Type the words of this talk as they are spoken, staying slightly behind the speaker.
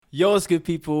Yo, what's good,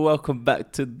 people? Welcome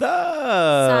back to the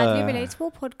Sadly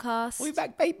Relatable podcast. We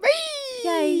back, baby.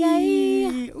 Yay,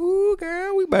 yay. Ooh,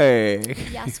 girl, we back.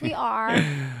 Yes, we are.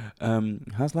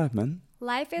 How's life, man?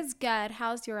 Life is good.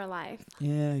 How's your life?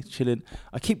 Yeah, chilling.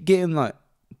 I keep getting I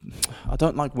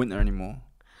don't like winter anymore.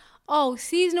 Oh,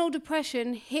 seasonal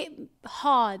depression hit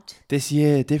hard. This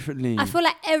year, differently. I feel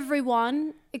like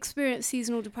everyone experienced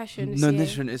seasonal depression this year.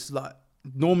 Different. It's like,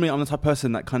 normally I'm the type of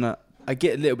person that I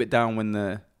get a little bit down when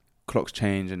the clocks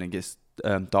change and it gets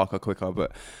darker quicker,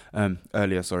 but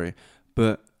earlier, sorry.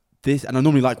 But this, and I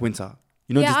normally like winter.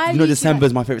 December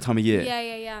is my favorite time of year.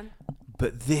 Yeah.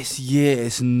 But this year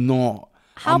it's not.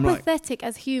 How pathetic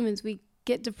as humans we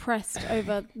get depressed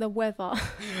over the weather.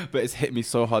 But it's hit me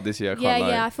so hard this year. I can't lie.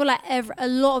 Yeah. I feel like a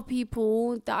lot of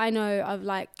people that I know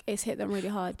have it's hit them really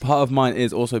hard. Part of mine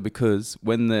is also because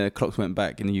when the clocks went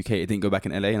back in the UK, it didn't go back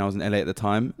in LA, and I was in LA at the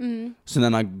time. Mm. So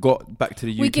then I got back to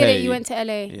the UK. We get it. You went to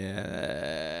LA.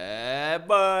 Yeah,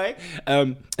 bye.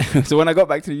 So when I got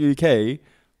back to the UK,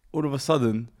 all of a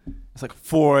sudden, it's like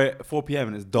 4 p.m.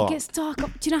 and it's dark. It gets dark. Do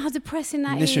you know how depressing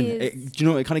that is? Do you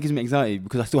know what? It kind of gives me anxiety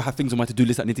because I still have things on my to-do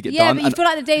list that I need to get done. Yeah, but you feel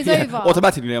like the day's over.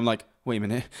 Automatically, I'm like, wait a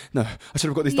minute. No, I should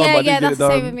have got this done, but I didn't get it done. Yeah, that's the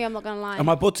same with me. I'm not going to lie. And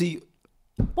my body...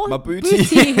 My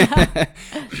booty.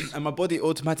 And my body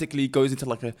automatically goes into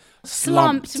like a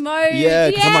slumped mode. Yeah,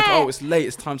 because I'm like, oh, it's late.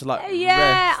 It's time to rest.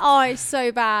 Oh, it's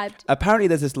so bad. Apparently,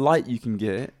 there's this light you can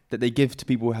get that they give to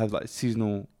people who have like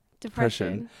seasonal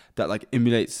depression that like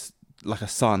emulates like a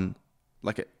sun,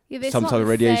 like some type of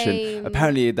radiation. Same.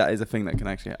 Apparently, that is a thing that can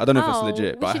actually. I don't know if it's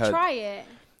legit, but we should try it.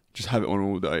 Just have it on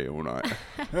all day, all night.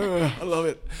 I love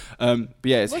it. But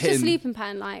yeah, it's What's your sleeping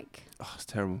pattern like? Oh, it's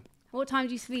terrible. What time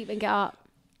do you sleep and get up?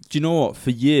 Do you know what?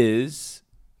 For years,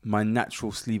 my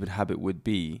natural sleeping habit would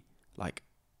be like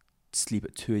sleep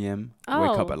at 2 a.m,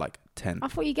 wake up at like 10. I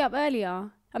thought you get up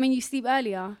earlier. I mean, you sleep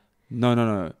earlier.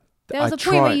 No. There was a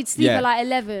point where you'd sleep at like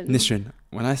 11. Listen,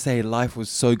 when I say life was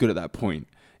so good at that point,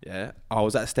 yeah, I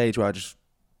was at a stage where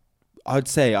I'd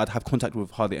say I'd have contact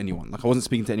with hardly anyone. Like I wasn't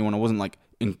speaking to anyone. I wasn't like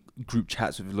in group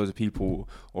chats with loads of people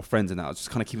or friends and that. I was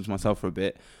just kind of keeping to myself for a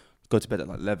bit. Go to bed at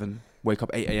like 11, wake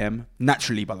up 8 a.m.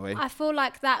 Naturally, by the way. I feel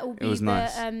like that will be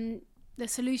the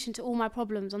solution to all my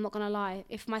problems. I'm not going to lie.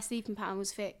 If my sleeping pattern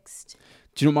was fixed.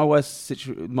 Do you know what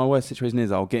my worst situation is?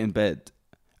 I'll get in bed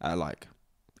at like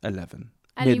 11,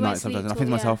 midnight sometimes. And I think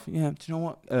to myself, do you know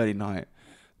what? Early night.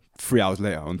 3 hours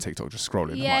later on TikTok, just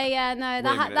scrolling.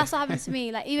 That's what happens to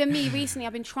me. Like even me recently,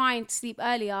 I've been trying to sleep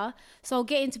earlier. So I'll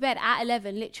get into bed at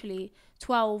 11, literally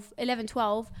 11,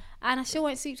 12. And I still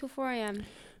won't sleep till 4 a.m.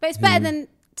 But it's better than,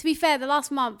 to be fair, the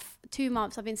last 2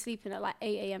 months, I've been sleeping at like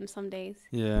 8 a.m. some days.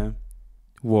 Yeah.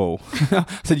 Whoa. I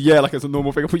said, like it's a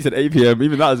normal thing. I thought you said 8 p.m.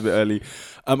 Even that was a bit early.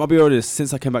 I'll be honest,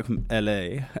 since I came back from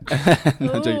LA, I've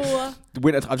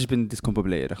just been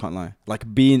discombobulated, I can't lie.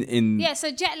 Like being in... Yeah,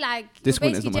 so jet lag. This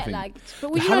winter is not my thing.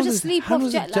 But will you not just sleep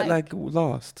off jet lag? Jet lag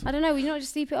last? I don't know, will you not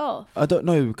just sleep it off? I don't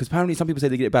know, because apparently some people say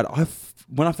they get it bad.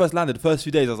 When I first landed, the first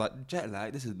few days, I was like, jet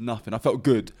lag, this is nothing. I felt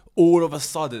good. All of a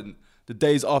sudden... The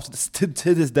days after,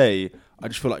 to this day, I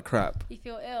just feel like crap. You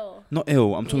feel ill? Not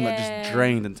ill. I'm talking about just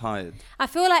drained and tired. I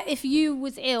feel like if you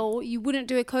was ill, you wouldn't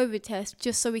do a COVID test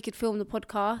just so we could film the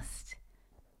podcast.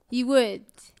 You would.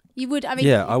 I mean,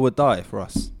 I would die for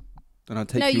us. And I'd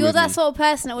take you with me. No, you're that sort of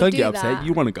person that would do that. Don't get upset.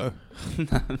 You want to go.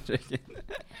 No, I'm joking.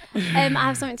 I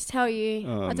have something to tell you.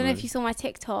 I don't know if you saw my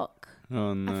TikTok.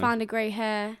 Oh, no. I found a grey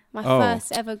hair. My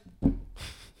first ever...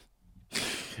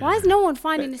 Why is no one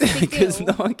finding this big deal? Because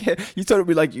no one cares. You told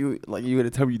me like you were going to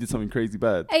tell me you did something crazy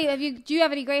bad. Hey, do you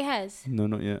have any grey hairs? No,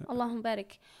 not yet. Allahumma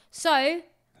barik. So,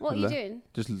 what are you doing?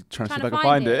 Just trying to see if I can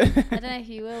find it. I don't know if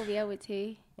you will be able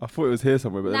to. I thought it was here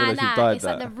somewhere, but I don't know if you died it's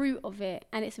like the root of it,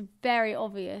 and it's very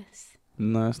obvious.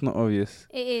 No, it's not obvious.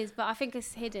 It is, but I think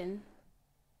it's hidden.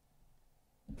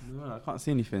 No, I can't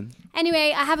see anything.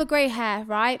 Anyway, I have a grey hair,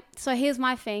 right? So here's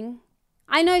my thing.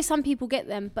 I know some people get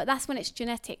them, but that's when it's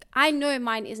genetic. I know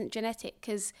mine isn't genetic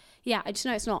because, I just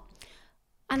know it's not.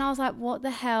 And I was like, what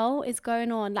the hell is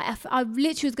going on? Like, I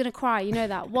literally was going to cry, you know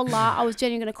that. Wallah, I was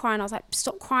genuinely going to cry and I was like,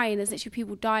 stop crying. There's literally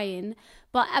people dying.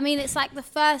 But, I mean, it's like the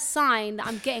first sign that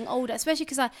I'm getting older, especially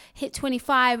because I hit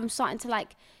 25. I'm starting to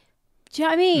like, do you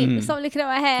know what I mean? Stop looking at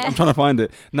my hair. I'm trying to find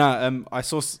it. Nah,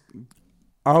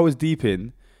 I was deep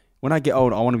in. When I get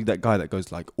old, I want to be that guy that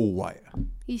goes like all white.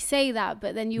 You say that,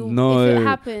 but then if it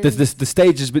happens... The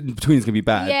stages between is going to be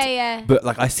bad. Yeah. But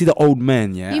like I see the old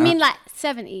men, You mean like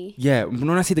 70? Yeah, when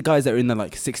I see the guys that are in their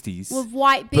like 60s. With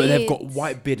white beards. But they've got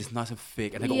white beard, it's nice and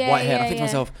thick, and they've got white hair. And I think to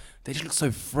myself, they just look so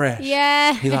fresh.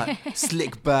 Yeah. He's like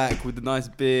slick back with the nice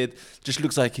beard. Just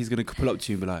looks like he's going to pull up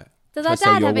to you and be like... Does our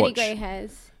dad have any grey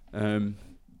hairs?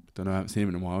 Don't know. I haven't seen him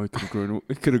in a while. It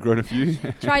could have grown a few.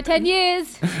 Try 10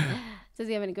 years. Does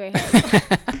he have any grey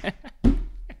hair?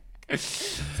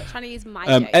 So trying to use my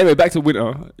joke. Anyway, back to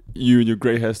winter. You and your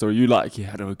grey hair story. You like,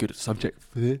 yeah, I know a good subject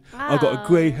for this. I got a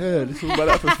grey hair. Let's talk about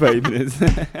that for 30 minutes.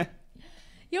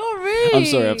 You're rude.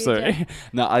 I'm sorry.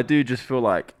 No, I do just feel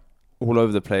like all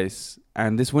over the place.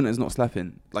 And this winter is not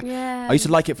slapping. Like, I used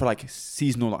to like it for like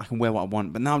seasonal, like I can wear what I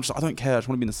want. But now I don't care. I just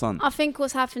want to be in the sun. I think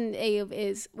what's happened, Eve,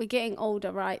 is we're getting older,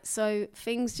 right? So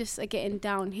things just are getting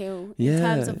downhill in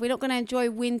terms of we're not going to enjoy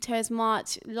winter as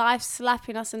much. Life's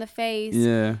slapping us in the face.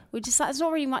 Yeah. We're just like, there's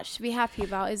not really much to be happy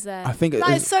about, is there? I think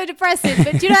it's so depressing,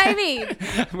 but do you know what I mean?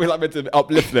 We're like meant to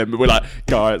uplift them, but we're like,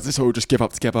 guys, let's all just give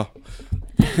up together.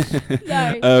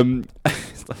 No.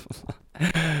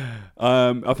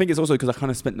 I think it's also because I kind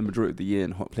of spent the majority of the year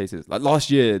in hot places. Like last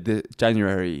year, the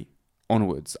January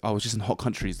onwards, I was just in hot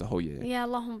countries the whole year. Yeah,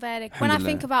 Allahumma barik. When I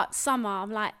think about summer, I'm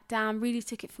like, damn, really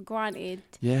took it for granted.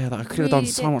 Yeah, like I could have done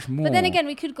so much more. But then again,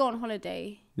 we could go on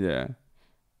holiday. Yeah.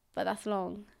 But that's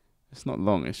long. It's not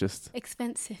long, it's just...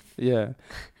 expensive. Yeah.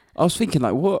 I was thinking,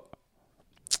 like, what...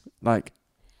 Like,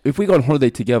 if we go on holiday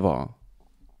together,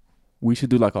 we should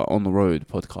do like our on the road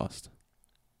podcast.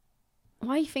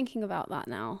 Why are you thinking about that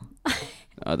now?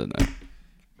 I don't know.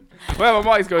 Well,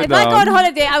 my mic's going down. If I go on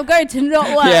holiday, I'm going to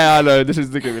not work. Yeah, I know. This is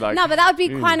going to be like... No, but that would be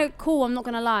kind of cool. I'm not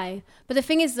going to lie. But the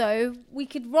thing is, though, we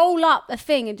could roll up a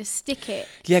thing and just stick it.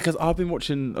 Yeah, because I've been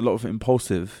watching a lot of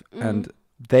Impulsive and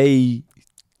they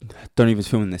don't even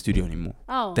film in their studio anymore.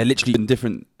 Oh. They're literally in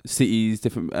different cities,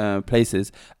 different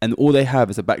places. And all they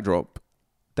have is a backdrop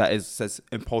that says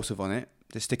Impulsive on it.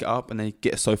 They stick it up and they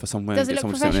get a sofa somewhere. Does and it get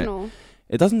look someone to sit on professional?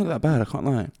 It doesn't look that bad, I can't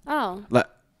lie. Oh. Like,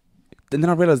 and then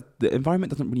I realised the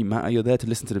environment doesn't really matter. You're there to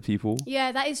listen to the people.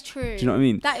 Yeah, that is true. Do you know what I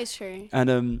mean? That is true.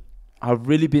 And I've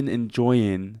really been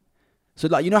enjoying... So,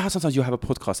 like, you know how sometimes you'll have a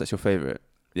podcast that's your favourite?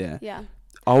 Yeah. Yeah.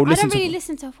 I don't really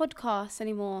listen to podcasts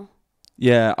anymore.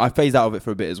 Yeah, I phased out of it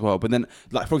for a bit as well. But then,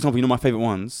 like, for example, you know my favourite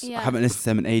ones? Yeah. I haven't listened to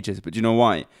them in ages. But do you know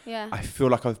why? Yeah. I feel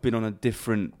like I've been on a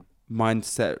different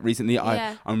mindset recently.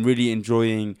 I'm really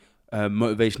enjoying...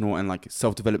 motivational and like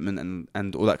self-development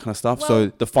and all that kind of stuff. Well,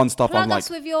 so the fun stuff I'm like... Plug us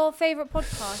with your favourite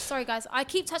podcast. Sorry guys, I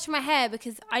keep touching my hair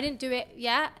because I didn't do it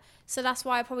yet. So that's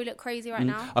why I probably look crazy right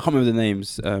now. I can't remember the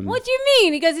names. What do you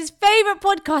mean? He goes, his favourite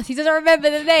podcast. He doesn't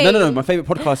remember the name. No. My favourite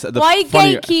podcast... Why are you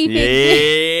gatekeeping?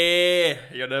 Yeah,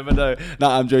 you'll never know. No,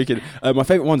 I'm joking. My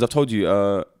favourite ones, I've told you,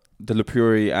 the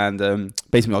Lapuri and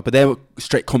Basement Yard, but they're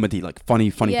straight comedy, like funny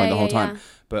the whole time. Yeah.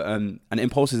 But and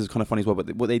Impulses is kind of funny as well.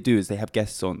 But what they do is they have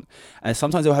guests on, and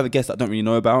sometimes they'll have a guest that I don't really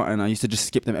know about, and I used to just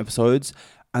skip them episodes.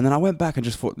 And then I went back and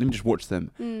just thought, let me just watch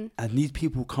them. And these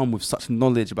people come with such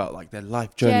knowledge about like their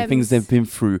life journey, things they've been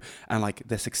through, and like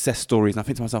their success stories. And I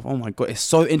think to myself, oh my god, it's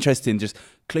so interesting just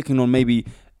clicking on maybe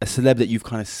a celeb that you've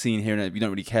kind of seen here and you don't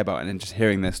really care about, and then just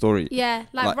hearing their story. Yeah,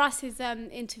 like Russ's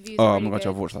interviews. Oh really my god, good.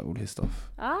 I've watched like all his stuff.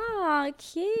 Ah,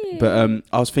 cute. But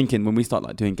I was thinking when we start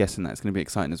like doing guests and that, it's going to be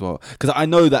exciting as well, because I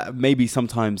know that maybe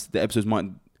sometimes the episodes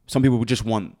some people would just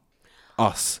want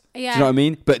us. Yeah. Do you know what I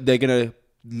mean? But they're gonna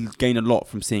gain a lot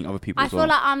from seeing other people. I feel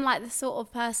like I'm like the sort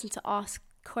of person to ask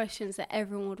questions that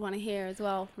everyone would want to hear as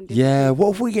well. Yeah,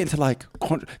 what if we get into like...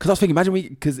 Because I was thinking, imagine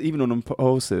because even on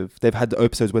Impulsive, they've had the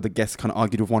episodes where the guests kind of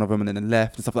argued with one of them and then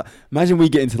left and stuff like that. Imagine we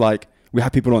get into like... We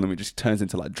have people on and it just turns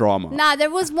into like drama. Nah, there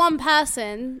was one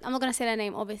person, I'm not going to say their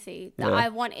name obviously, that I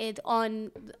wanted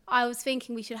on... I was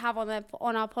thinking we should have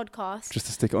on our podcast. Just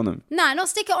to stick it on them? No, not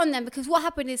stick it on them, because what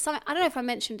happened is something... I don't know if I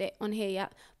mentioned it on here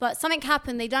yet, but something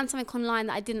happened. They done something online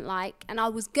that I didn't like, and I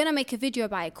was going to make a video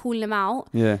about it, calling them out.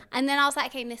 Yeah. And then I was like,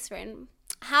 okay, Nisrin,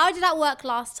 how did that work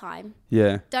last time?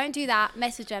 Yeah. Don't do that.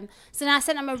 Message them. So then I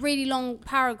sent them a really long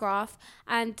paragraph,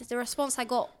 and the response I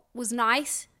got was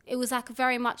nice. It was like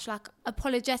very much like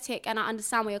apologetic, and I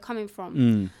understand where you're coming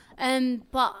from.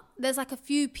 But there's like a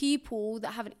few people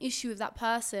that have an issue with that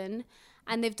person,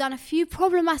 and they've done a few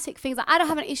problematic things. Like, I don't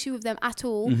have an issue with them at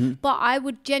all, but I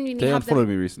would genuinely have them. They unfollowed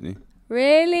me recently.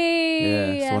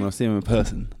 Really? Yeah. So when I see them in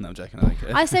person, no, I'm joking. I don't care.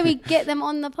 I say we get them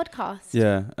on the podcast.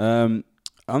 Yeah. I'm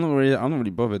not really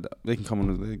bothered. They can come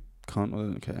on. They can't. I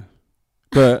don't care.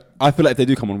 But I feel like if they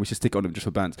do come on, we should stick it on them just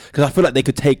for bands, because I feel like they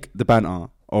could take the banter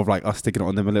of like us sticking it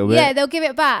on them a little bit. Yeah, they'll give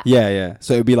it back. Yeah.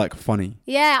 So it would be like funny.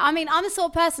 Yeah, I mean, I'm the sort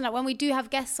of person that when we do have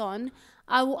guests on,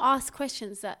 I will ask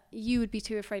questions that you would be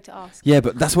too afraid to ask. Yeah,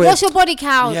 but that's where... What's your body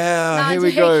count? Yeah, here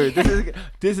we go.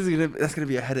 That's gonna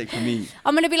be a headache for me.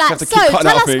 I'm gonna be like, so tell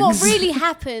us what really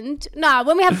happened. No,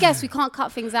 when we have guests, we can't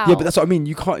cut things out. Yeah, but that's what I mean.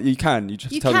 You can't. You can. You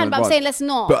just. You can, but I'm saying let's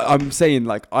not. But I'm saying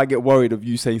like I get worried of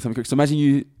you saying something. So imagine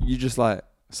you just like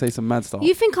say some mad stuff.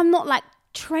 You think I'm not like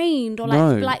trained or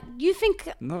like you think?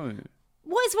 No.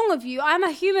 What is wrong with you? I'm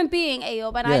a human being,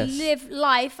 Ayob, and Yes. I live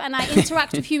life and I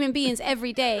interact with human beings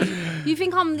every day. You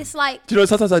think I'm this like... Do you know?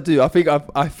 Sometimes I do. I think I've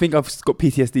got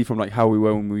PTSD from like how we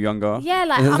were when we were younger. Yeah,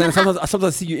 like... And then sometimes I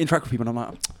see you interact with people, and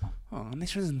I'm like, oh,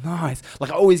 this is nice.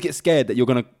 Like I always get scared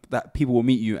that people will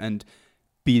meet you and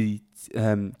be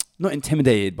not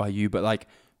intimidated by you, but like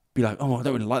be like, oh, I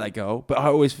don't really like that girl. But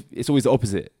it's always the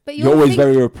opposite. But you're always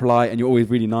very polite and you're always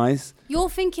really nice. You're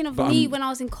thinking of me when I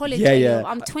was in college. Yeah, yeah.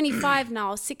 I'm 25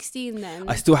 now, 16 then.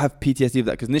 I still have PTSD of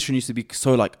that because Nisrin used to be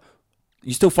so like,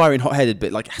 you're still firing hot-headed,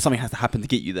 but like something has to happen to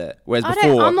get you there. Whereas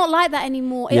before, I'm not like that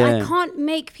anymore. Yeah. I can't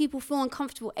make people feel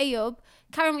uncomfortable. Ayob,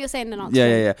 carry on what you're saying then answer.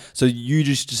 Yeah. So you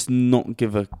just not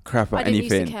give a crap about I didn't used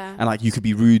to anything, care. and like you could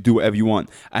be rude, do whatever you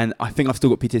want. And I think I've still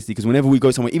got PTSD because whenever we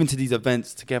go somewhere, even to these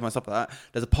events together and stuff like that,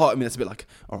 there's a part of me that's a bit like,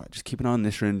 all right, just keep an eye on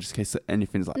Nisrin just in case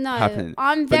anything's like happening.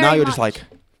 I'm but very now you're much, just like,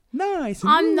 nice.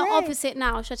 I'm the opposite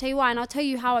now. Shall I tell you why? And I'll tell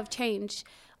you how I've changed.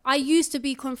 I used to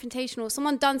be confrontational. If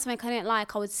someone done something I didn't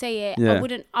like, I would say it. Yeah.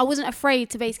 I wasn't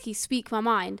afraid to basically speak my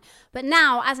mind. But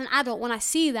now, as an adult, when I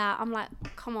see that, I'm like,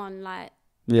 come on, like,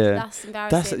 Yeah, that's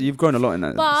embarrassing. You've grown a lot in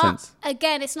that sense. But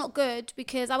again, it's not good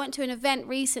because I went to an event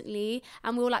recently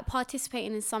and we were like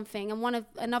participating in something, and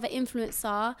another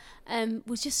influencer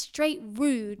was just straight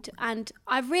rude, and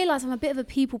I've realised I'm a bit of a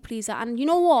people pleaser, and you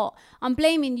know what? I'm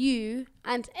blaming you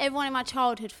and everyone in my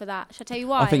childhood for that. Shall I tell you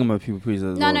why? I think I'm a people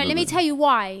pleaser. No, let me tell you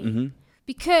why. Mm-hmm.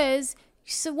 Because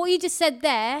so what you just said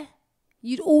there,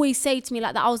 you'd always say to me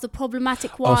like that I was the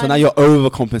problematic one. Oh, so now you're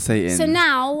overcompensating. So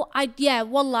now,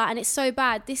 wallah, and it's so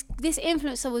bad. This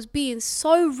influencer was being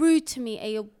so rude to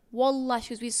me. Wallah,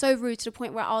 she was being so rude to the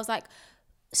point where I was like,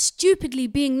 stupidly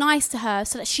being nice to her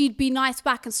so that she'd be nice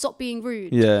back and stop being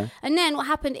rude. Yeah. And then what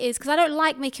happened is, because I don't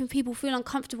like making people feel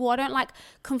uncomfortable, I don't like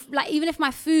even if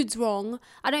my food's wrong,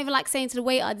 I don't even like saying to the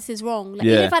waiter this is wrong. Like,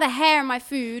 even if I had a hair in my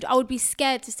food, I would be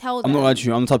scared to tell them. I'm not like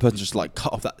you. I'm the type of person just like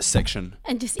cut off that section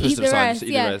and just eat the rest.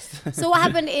 Yeah. So what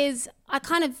happened is I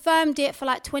kind of firmed it for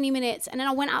like 20 minutes, and then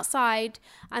I went outside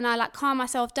and I like calmed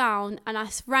myself down, and I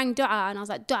rang Dua and I was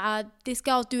like, Dua, this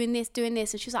girl's doing this,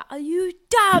 and she was like, are you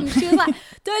dumb? She was like,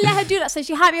 don't let her do that. So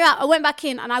she hyped me out. I went back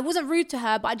in and I wasn't rude to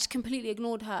her, but I just completely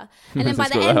ignored her. And then by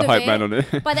the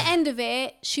end of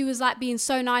it, she was like being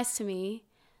so nice to me.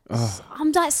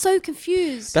 I'm like so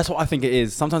confused. That's what I think it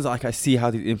is. Sometimes like I see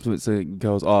how these influencer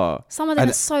girls are. Some of them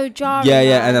are so jarring.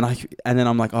 Yeah. And then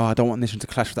I'm like, oh, I don't want Nisrin to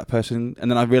clash with that person.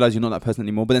 And then I realize you're not that person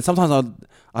anymore. But then sometimes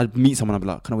I'd meet someone, I'd be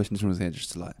like, I kind of wish Nisrin was here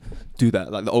just to like do that,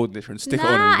 like the old Nisrin, stick it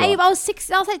on. Abe, I was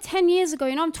like 10 years ago.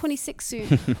 You know, I'm 26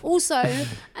 soon. Also,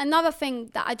 another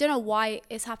thing that I don't know why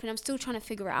is happening, I'm still trying to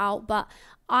figure it out. But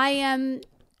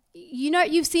you know,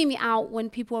 you've seen me out when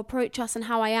people approach us and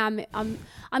how I am.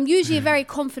 I'm usually a very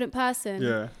confident person.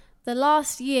 Yeah. The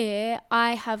last year,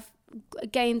 I have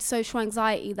gained social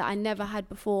anxiety that I never had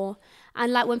before.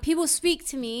 And like when people speak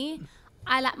to me,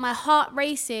 my heart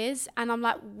races and I'm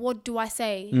like, what do I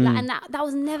say? Like, and that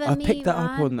was never me. I picked that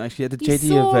up on actually at the JD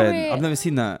saw event. it. I've never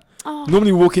seen that. Oh.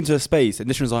 Normally we walk into a space and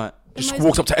Nisrin's like, just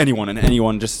walks up to anyone and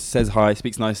anyone just says hi,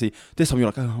 speaks nicely. This time you're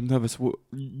like, oh, I'm nervous.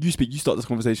 You start this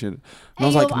conversation. And I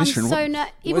was like, Nisrin,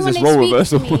 even when they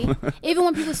speak to me, even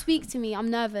when people speak to me, I'm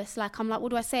nervous. Like, I'm like, what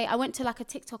do I say? I went to like a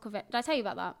TikTok event. Did I tell you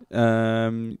about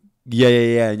that?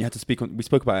 Yeah. And you had to speak on, we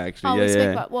spoke about it actually. We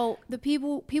spoke about, well, the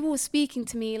people were speaking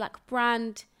to me like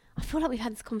brand. I feel like we've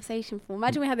had this conversation before.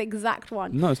 Imagine we had the exact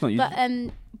one. No, it's not you. But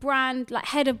brand, like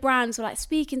head of brands were like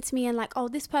speaking to me and like, oh,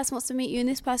 this person wants to meet you and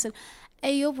this person.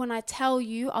 Ayob, when I tell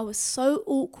you, I was so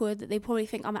awkward that they probably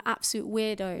think I'm an absolute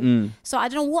weirdo. So I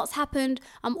don't know what's happened.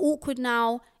 I'm awkward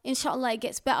now. Inshallah, it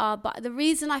gets better. But the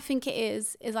reason I think it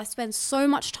is I spend so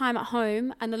much time at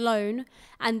home and alone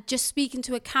and just speaking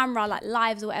to a camera, like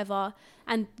lives or whatever,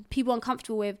 and people I'm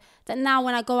comfortable with, that now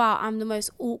when I go out, I'm the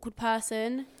most awkward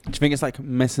person. Do you think it's like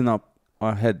messing up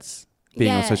our heads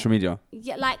being on social media?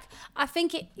 Yeah, like, I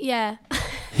think it, yeah.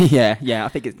 yeah, I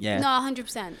think it's, yeah. No,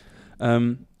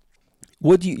 100%.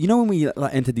 What do you know when we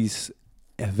like enter these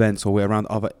events or we're around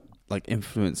other like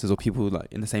influencers or people like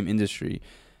in the same industry,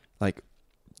 like,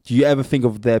 do you ever think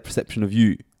of their perception of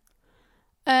you?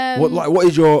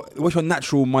 What's your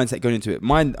natural mindset going into it?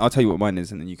 Mine, I'll tell you what mine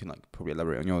is, and then you can like probably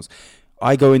elaborate on yours.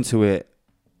 I go into it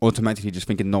automatically just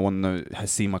thinking no one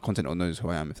has seen my content or knows who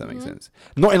I am, if that makes sense.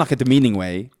 Not in like a demeaning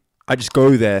way. I just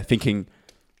go there thinking,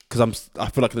 because I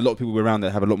feel like a lot of people around there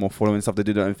have a lot more following and stuff. They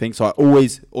do their own thing, so I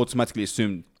always automatically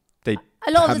assume they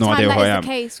a lot have of the no time idea who I that am. is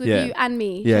the case with you and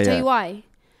me. I'll tell you why.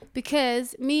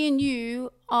 Because me and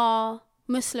you are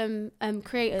Muslim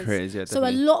creators. Yeah, so a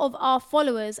lot of our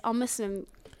followers are Muslim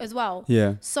as well.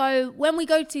 Yeah. So when we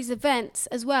go to these events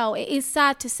as well, it is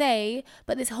sad to say,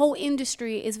 but this whole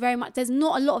industry is very much, there's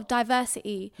not a lot of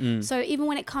diversity. So even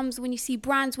when you see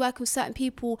brands working with certain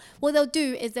people, what they'll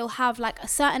do is they'll have like a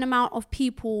certain amount of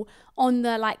people on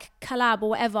the like collab or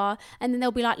whatever, and then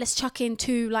they'll be like, let's chuck in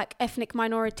 2 like ethnic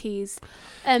minorities,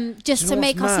 just to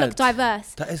make us look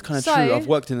diverse. That is kind of true. I've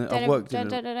worked in.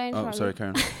 Oh, sorry,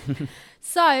 Karen.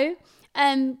 So,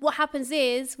 what happens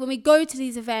is when we go to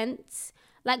these events,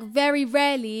 like very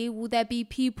rarely will there be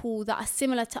people that are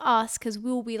similar to us, because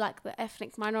we'll be like the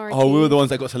ethnic minority. Oh, we were the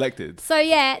ones that got selected. So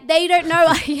yeah, they don't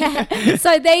know. Yeah,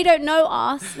 so they don't know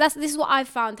us. This is what I've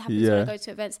found happens when I go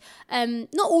to events.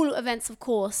 Not all events, of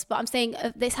course, but I'm saying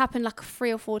this happened like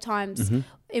 3 or 4 times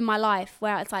in my life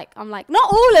where it's like I'm like, not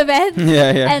all events.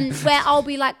 And where I'll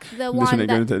be like the one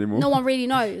that no one really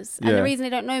knows. And the reason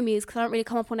they don't know me is because I don't really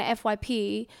come up on an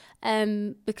FYP.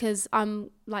 Because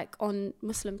I'm like on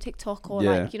Muslim TikTok or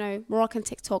like, you know, Moroccan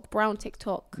TikTok, brown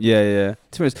TikTok. To be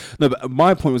honest, no, but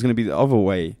my point was going to be the other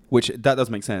way, which that does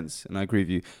make sense, and I agree with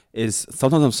you, is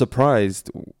sometimes I'm surprised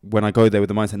when I go there with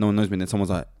the mindset no one knows me, and then someone's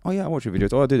like, oh yeah, I watch your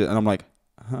videos, oh I did it, and I'm like,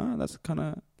 huh, that's kind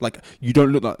of like, you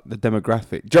don't look like the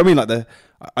demographic. Do you know what I mean? Like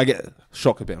I get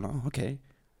shocked a bit. I'm like, oh, okay.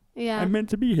 Yeah. I'm meant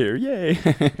to be here, yay.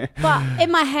 But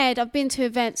in my head, I've been to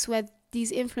events where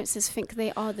these influencers think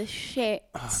they are the shit.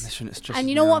 And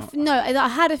you know what? No, I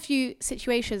had a few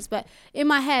situations, but in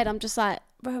my head, I'm just like,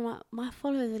 bro, my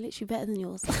followers are literally better than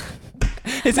yours.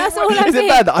 Is it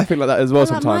bad that I think like that as well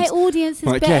sometimes? Like, my audience is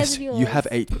better than yours. You have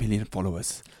 8 million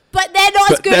followers. But they're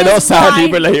not as good they're not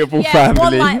sadly relatable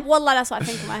family. Wallah, that's what I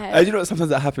think in my head. You know what, sometimes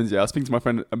that happens, I was speaking to my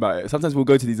friend about it. Sometimes we'll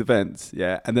go to these events,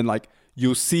 and then like,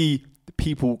 you'll see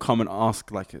people come and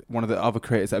ask like one of the other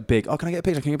creators that are big, oh, can I get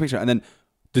a picture? And then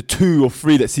the 2 or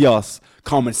 3 that see us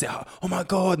come and say, oh my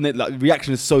God, and like, the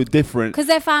reaction is so different. Because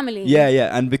they're family.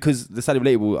 Yeah. And because the Sadly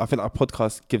Relatable, I feel like our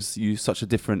podcast gives you such a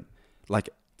different like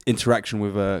interaction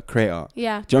with a creator.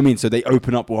 Yeah. Do you know what I mean? So they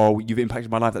open up, well, you've impacted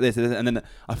my life like this. And then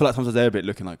I feel like sometimes they're a bit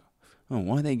looking like, oh,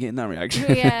 why are they getting that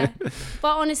reaction? Yeah.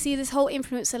 But honestly, this whole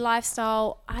influencer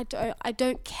lifestyle, I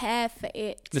don't care for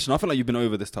it. Listen, I feel like you've been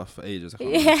over this stuff for ages.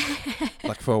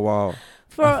 Like for a while.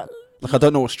 I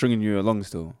don't know what's stringing you along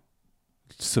still.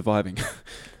 Surviving.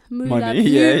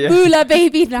 Money. Moolah,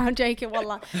 baby. No, I'm joking.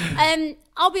 Wallah.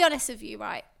 I'll be honest with you,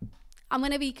 right? I'm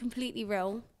going to be completely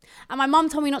real. And my mum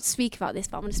told me not to speak about this,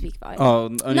 but I'm going to speak about it. Oh,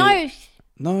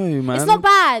 no, man. It's not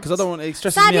bad. Because I don't want it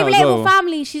stresses Sadly me out Relatable as well.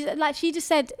 Family. She's like, she just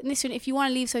said, listen, if you want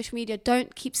to leave social media,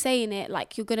 don't keep saying it.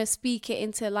 Like, you're going to speak it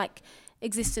into like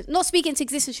existence. Not speak it into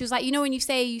existence. She was like, you know, when you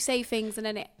say things and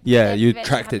then it. Yeah, you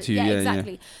attract it to you. Yeah,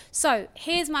 exactly. So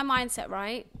here's my mindset,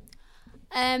 right?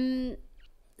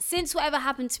 Since whatever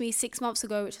happened to me 6 months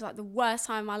ago, which was like the worst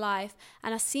time of my life,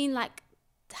 and I've seen like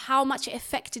how much it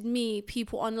affected me,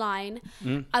 people online,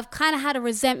 I've kind of had a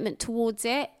resentment towards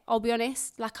it, I'll be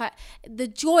honest. Like the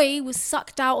joy was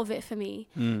sucked out of it for me.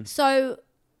 So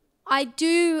I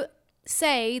do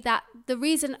say that the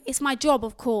reason, it's my job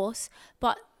of course,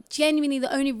 but genuinely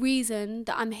the only reason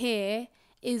that I'm here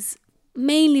is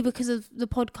mainly because of the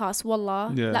podcast,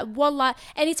 wallah. Like wallah,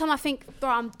 anytime I think, bro,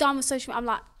 I'm done with social media, I'm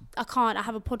like, I can't. I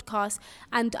have a podcast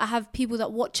and I have people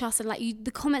that watch us, and like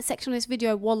the comment section of this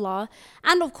video, wallah.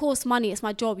 And of course money, it's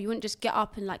my job. You wouldn't just get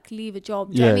up and like leave a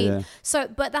job. Do you know what I mean? So,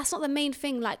 but that's not the main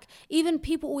thing. Like even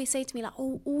people always say to me like,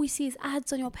 oh, all we see is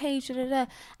ads on your page.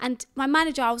 And my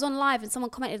manager, I was on live and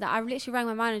someone commented that. I literally rang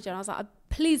my manager and I was like,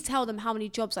 please tell them how many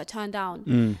jobs I turned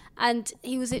down. And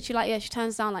he was literally like, yeah, she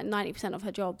turns down like 90% of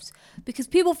her jobs, because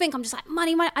people think I'm just like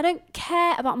money. I don't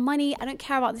care about money. I don't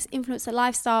care about this influencer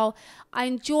lifestyle. I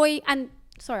enjoy, and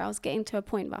sorry, I was getting to a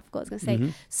point, but I forgot what I was going to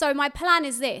say. So my plan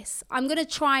is this. I'm going to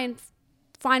try and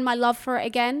find my love for it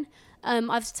again.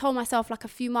 I've told myself like a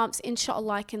few months,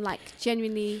 inshallah, I can like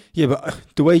genuinely. Yeah, but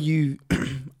the way you,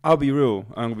 I'll be real.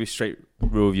 I'm going to be straight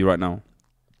real with you right now.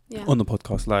 Yeah. On the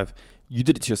podcast live, you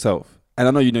did it to yourself. And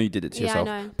I know you did it to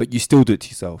yourself, but you still do it to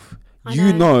yourself.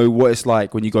 You know what it's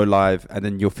like when you go live and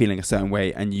then you're feeling a certain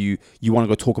way and you want to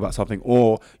go talk about something,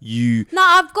 or you. No,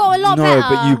 I've got a lot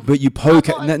better. But you poke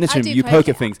at Nishan. You poke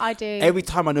at things. I do. Every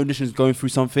time I know Nishan's going through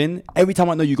something, every time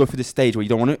I know you go through this stage where you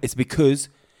don't want to, it's because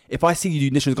if I see you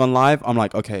do Nishan's gone live, I'm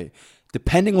like, okay,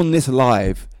 depending on this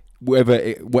live, whatever,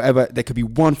 there could be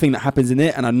one thing that happens in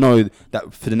it, and I know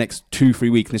that for the next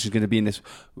 2-3 weeks, Nishan's going to be in this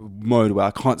mode where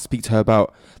I can't speak to her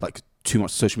about like too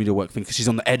much social media work thing because she's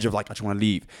on the edge of like, I just want to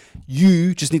leave.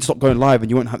 You just need to stop going live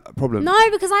and you won't have that problem. No,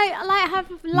 because I like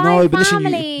have live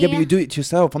family. But you do it to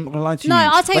yourself. I'm not gonna lie to you. No,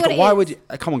 I'll tell you like, what why it would is.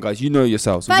 you? Come on, guys. You know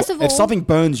yourselves. First of all, if something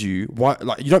burns you, why?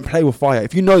 Like, you don't play with fire.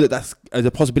 If you know that that's the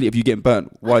possibility of you getting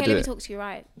burnt, why okay, do let me it? talk to you,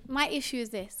 right? My issue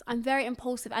is this. I'm very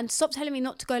impulsive, and stop telling me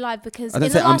not to go live because I don't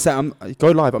say I'm saying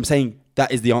go live. I'm saying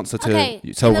that is the answer to solving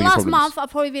your problems. In the last month, I've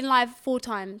probably been live 4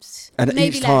 times. And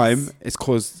maybe each less. time, it's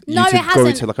caused you No, to it go hasn't.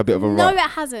 into like a bit of a No, rut. it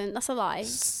hasn't. That's a lie.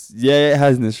 Yeah, it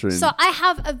has, Nisrin. So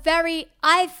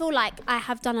I feel like I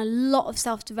have done a lot of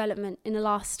self-development in the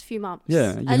last few months.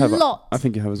 Yeah, you a have. lot. I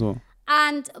think you have as well.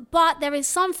 But there is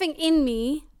something in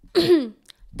me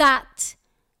that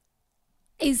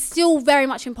is still very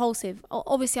much impulsive.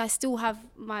 Obviously, I still have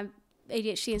my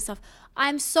ADHD and stuff.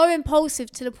 I'm so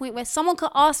impulsive to the point where someone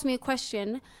could ask me a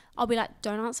question, I'll be like,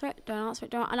 don't answer it.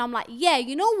 And I'm like, yeah,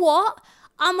 you know what?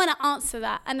 I'm going to answer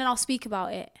that. And then I'll speak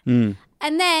about it. And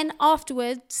then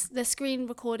afterwards, the screen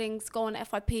recordings go on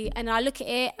FYP and I look at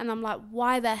it and I'm like,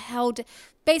 why the hell?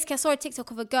 Basically, I saw a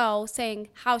TikTok of a girl saying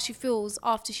how she feels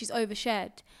after she's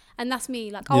overshared. And that's me.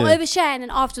 Like, I'll overshare and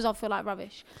then afterwards I'll feel like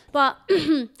rubbish. But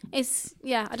it's,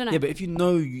 I don't know. Yeah, but if you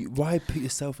know, why put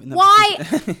yourself in that Why?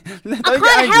 position? I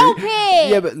can't help it.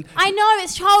 Yeah, but I know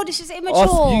it's childish, it's immature.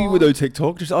 ask you with no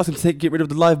TikTok. Just ask him to get rid of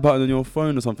the live button on your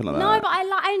phone or something like that. No, but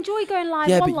I enjoy going live.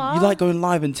 Yeah, wallah. but you like going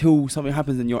live until something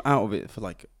happens and you're out of it for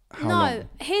like how long? No,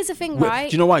 here's the thing,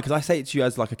 right? Do you know why? Because I say it to you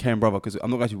as like a caring brother. Because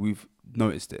I'm not going to. We've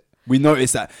noticed it. We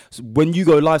noticed that when you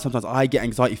go live, sometimes I get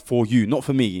anxiety for you, not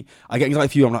for me. I get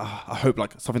anxiety for you. I'm like, I hope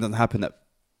like something doesn't happen that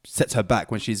sets her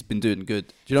back when she's been doing good.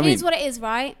 Do you know what I mean? Here's what it is,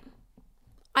 right?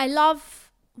 I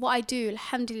love what I do.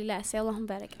 Alhamdulillah. Say Allahumma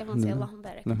barik. Everyone say Allahumma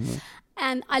barik.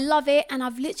 And I love it, and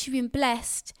I've literally been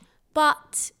blessed.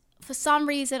 But for some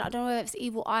reason, I don't know if it's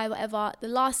evil eye, whatever, the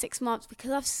last 6 months,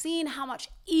 because I've seen how much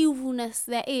evilness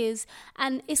there is,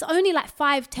 and it's only like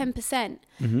 5-10%,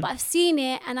 but I've seen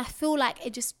it and I feel like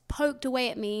it just poked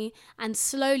away at me and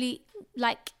slowly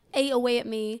like ate away at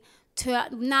me to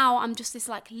now I'm just this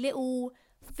like little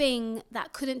thing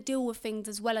that couldn't deal with things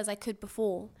as well as I could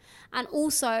before. And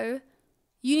also,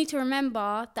 you need to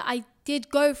remember that I did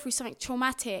go through something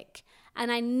traumatic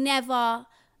and I never...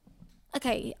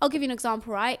 Okay, I'll give you an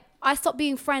example, right? I stopped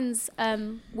being friends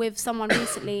with someone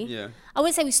recently. Yeah. I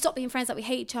wouldn't say we stopped being friends, that we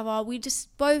hate each other. We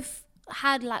just both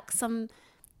had like some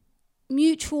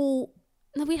mutual...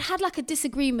 No, we had like a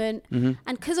disagreement. And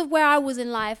because of where I was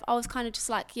in life, I was kind of just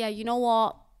like, yeah, you know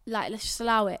what? Like, let's just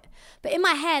allow it. But in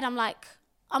my head, I'm like,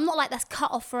 I'm not like that's cut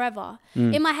off forever.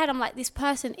 In my head, I'm like, this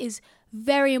person is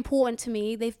very important to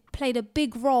me. They've played a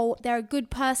big role. They're a good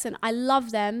person. I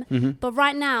love them. But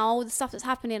right now, the stuff that's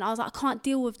happening, I was like, I can't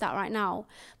deal with that right now.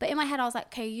 But in my head, I was like,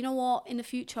 okay, you know what? In the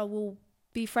future, we'll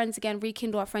be friends again,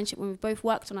 rekindle our friendship when we've both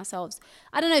worked on ourselves.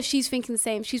 I don't know if she's thinking the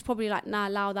same. She's probably like, nah,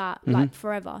 allow that, like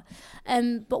forever.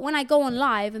 But when I go on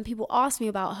live and people ask me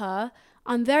about her,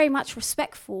 I'm very much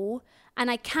respectful,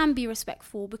 and I can be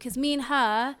respectful because me and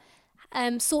her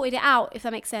sorted it out, if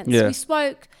that makes sense. Yeah. We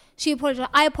spoke, she apologized,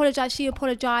 I apologized, she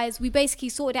apologized. We basically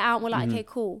sorted it out and we're like, okay,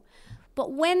 cool.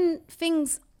 But when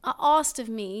things are asked of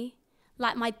me,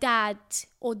 like my dad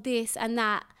or this and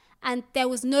that, and there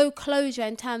was no closure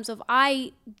in terms of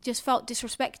I just felt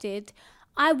disrespected,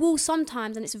 I will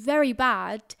sometimes, and it's very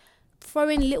bad, throw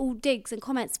in little digs and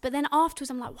comments. But then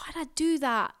afterwards, I'm like, why did I do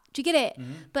that? Do you get it?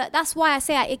 But that's why I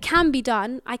say it can be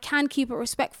done. I can keep it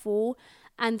respectful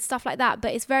and stuff like that.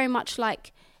 But it's very much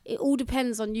like, it all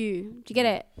depends on you. Do you get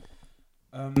it?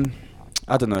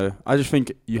 I don't know. I just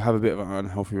think you have a bit of an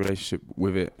unhealthy relationship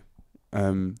with it.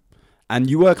 And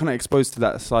you were kind of exposed to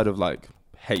that side of like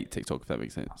hate TikTok, if that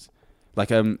makes sense.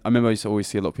 Like, I remember I used to always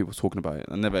see a lot of people talking about it.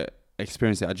 I never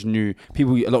experienced it. I just knew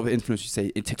people, a lot of influencers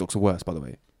say TikTok's the worst, by the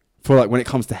way. For like when it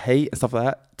comes to hate and stuff like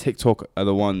that, TikTok are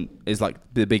the one is like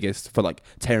the biggest for like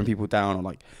tearing people down or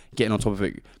like getting on top of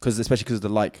it. Because especially because of the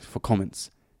like for comments,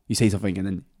 you say something and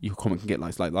then your comment can get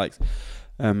likes.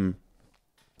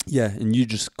 Yeah, and you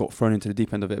just got thrown into the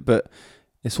deep end of it. But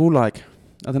it's all like,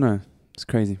 I don't know, it's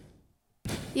crazy.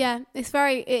 Yeah,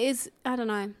 it is, I don't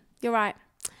know. You're right.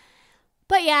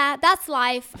 But yeah, that's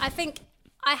life. I think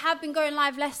I have been going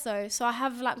live less though. So I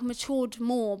have like matured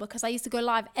more because I used to go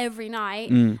live every night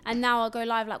and now I'll go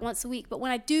live like once a week. But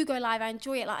when I do go live, I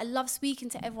enjoy it. Like I love speaking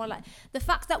to everyone. Like the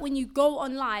fact that when you go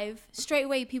on live, straight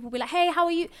away people be like, hey, how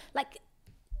are you? Like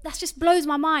that just blows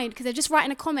my mind because they're just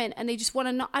writing a comment and they just want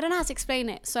to know. I don't know how to explain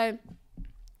it. So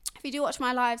if you do watch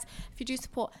my lives, if you do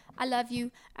support, I love you.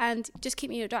 And just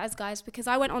keep me in your daughters, guys, because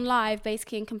I went on live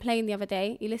basically and complained the other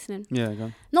day. You listening? Yeah, go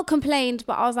on. Not complained,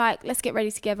 but I was like, let's get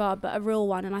ready together, but a real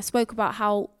one. And I spoke about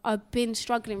how I've been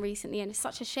struggling recently, and it's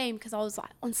such a shame because I was like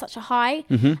on such a high,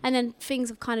 and then things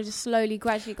have kind of just slowly,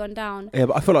 gradually gone down. Yeah,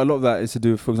 but I feel like a lot of that is to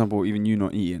do with, for example, even you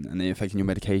not eating and then affecting your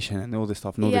medication and all this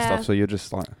stuff and all this stuff. So you're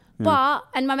just like...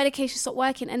 And my medication stopped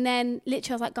working, and then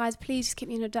literally I was like, guys, please just keep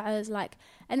me in your daughters, like.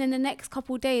 And then the next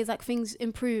couple of days, like, things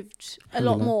improved a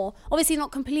lot more. Obviously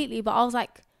not completely, but I was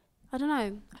like, I don't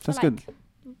know. I feel like good.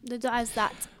 The daughters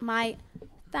that my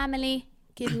family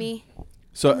give me.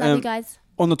 So love you guys.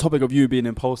 On the topic of you being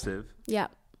impulsive, Yeah.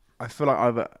 I feel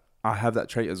like I have that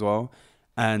trait as well,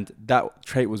 and that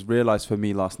trait was realised for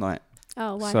me last night.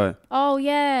 Oh, why? So oh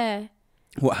yeah.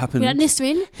 What happened? We're like,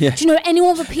 Nisrin, Yeah. do you know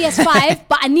anyone with a PS5?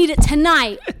 But I need it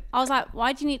tonight. I was like,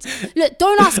 why do you need to? Look,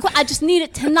 don't ask. I just need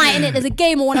it tonight, innit? There's a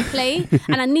game I want to play,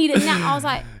 and I need it now. I was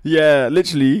like, yeah,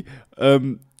 literally.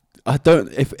 I don't.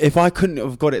 If I couldn't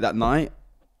have got it that night,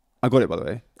 I got it, by the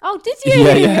way. oh, did you?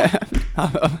 Yeah.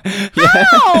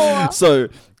 How? So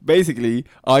basically,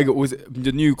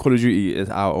 the new Call of Duty is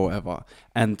out or whatever,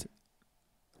 and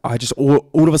I just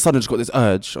all of a sudden just got this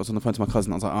urge. I was on the phone to my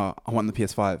cousin. I was like, oh, I want the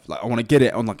PS5. Like, I want to get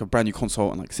it on like a brand new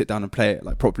console and like sit down and play it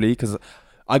like properly. Because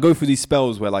I go through these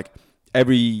spells where like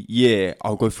every year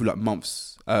I'll go through like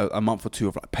months, a month or two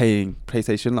of like paying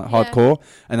PlayStation like hardcore,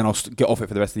 and then I'll get off it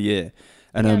for the rest of the year.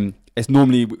 And it's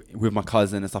normally with my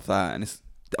cousin and stuff like that. And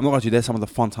I'm not gonna lie to you, there's some of the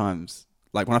fun times.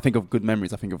 Like when I think of good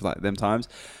memories, I think of like them times.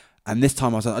 And this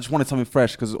time I was like, I just wanted something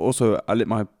fresh because also I let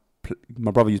my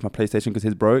brother use my PlayStation because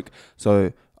his broke.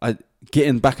 So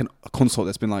getting back a console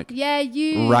that's been like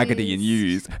raggedy and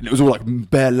used, and it was all like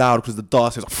bare loud because the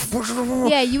dust was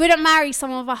like yeah, you wouldn't marry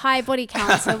someone with a high body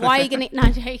count, so why are you gonna no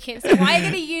joking, so why are you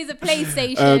gonna use a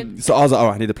PlayStation? So I was like, oh,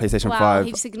 I need a PlayStation 5.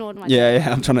 He just ignored my yeah,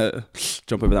 I'm trying to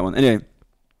jump over that one. Anyway,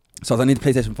 so I was like, I need the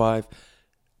PlayStation 5,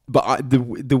 but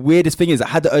the weirdest thing is I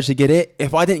had the urge to get it.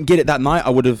 If I didn't get it that night,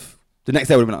 I would have the next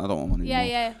day I would have been like, I don't want one anymore.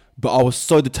 yeah. But I was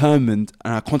so determined,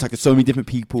 and I contacted so many different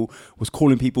people, was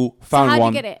calling people, found so how'd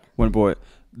one, you get it? went and bought it.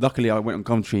 Luckily, I went on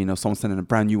Gumtree and there was someone sending a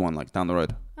brand new one like down the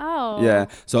road. Oh. Yeah,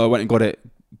 so I went and got it,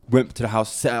 went to the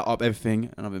house, set it up,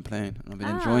 everything, and I've been playing, and I've been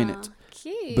enjoying it.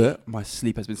 Cute. But my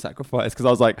sleep has been sacrificed because I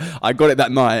was like, I got it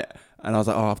that night, and I was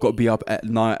like, oh, I've got to be up at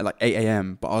night at like 8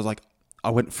 a.m. But I was like,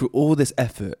 I went through all this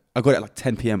effort. I got it at like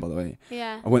 10 p.m. by the way.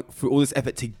 Yeah. I went through all this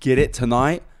effort to get it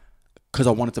tonight, because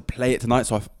I wanted to play it tonight,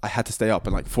 so I had to stay up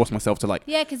and like force myself to like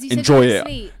because you enjoy said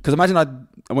it. Because imagine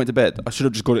I went to bed, I should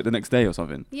have just got it the next day or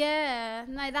something. Yeah,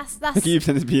 no, that's. You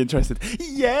pretend to be interested.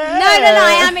 Yeah. No,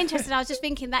 I am interested. I was just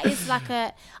thinking that is like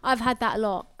I've had that a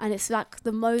lot, and it's like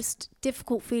the most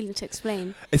difficult feeling to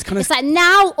explain. It's like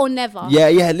now or never. Yeah,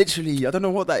 literally. I don't know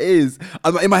what that is.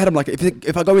 In my head, I'm like,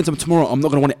 if I go into tomorrow, I'm not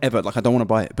gonna want it ever. Like I don't want to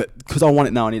buy it, but because I want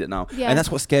it now, I need it now. Yeah. And that's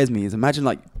what scares me. Is imagine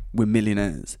like we're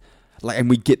millionaires. Like, and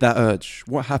we get that urge.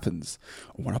 What happens?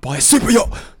 I want to buy a super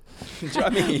yacht. Do you know what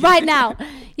I mean? Right now.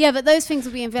 Yeah, but those things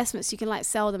will be investments. You can like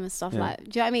sell them and stuff like. Do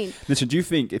you know what I mean? Listen, do you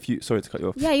think sorry to cut you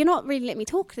off. Yeah, you're not really letting me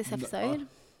talk this episode.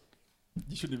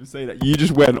 You shouldn't even say that. You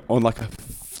just went on like a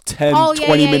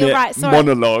 20-minute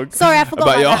monologue. Sorry, I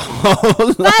forgot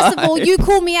about that. First of all, you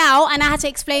called me out and I had to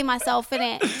explain myself,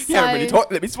 innit? So, yeah, really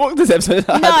let me talk this episode.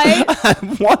 No.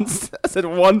 I said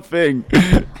one thing.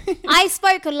 I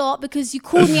spoke a lot because you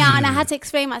called me out and I had to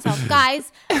explain myself.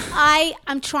 Guys, I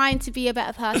am trying to be a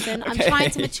better person. I'm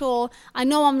trying to mature. I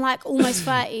know I'm like almost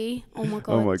 30. Oh my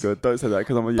God. Don't say that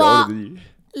because I'm a year older than you.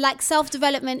 Like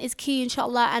self-development is key,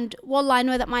 inshallah, and wallah, I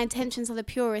know that my intentions are the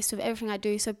purest with everything I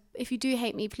do, so if you do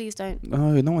hate me, please don't.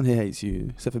 No one here hates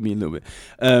you except for me a little bit.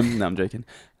 No, I'm joking.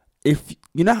 If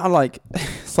you know how like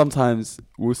sometimes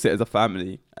we'll sit as a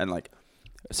family and like,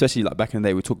 especially like back in the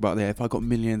day, we talk about if I got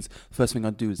millions, first thing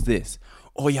I'd do is this.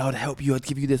 Oh yeah, I'd help you, I'd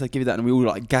give you this, I'd give you that, and we all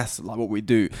like gas like what we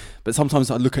do. But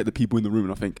sometimes I look at the people in the room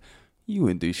and I think, you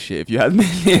wouldn't do shit if you had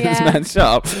millions, man. Shut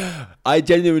up. I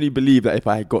genuinely believe that if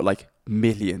I had got like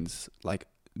millions, like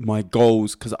my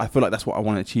goals, because I feel like that's what I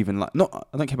want to achieve, and like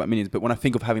I don't care about millions, but when I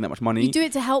think of having that much money, you do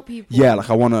it to help people. Yeah, like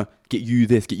I want to get you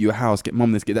this, get you a house, get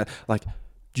mum this, get that. Like,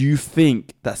 do you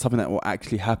think that's something that will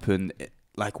actually happen?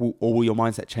 Like, or will your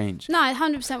mindset change? No,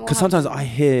 100%. Because sometimes I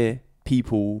hear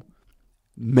people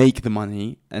make the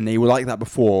money and they were like that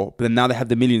before, but then now they have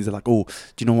the millions. They're like, oh,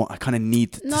 do you know what? I kind of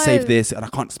need to save this, and I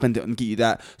can't spend it and get you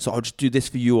that, so I'll just do this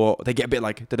for you. Or they get a bit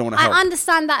like they don't want to help. I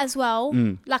understand that as well.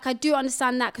 Like I do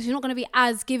understand that because you're not going to be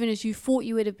as given as you thought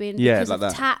you would have been because like of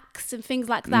that. Tax and things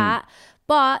like that.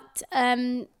 But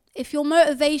if your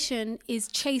motivation is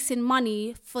chasing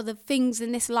money for the things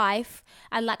in this life,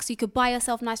 and like, so you could buy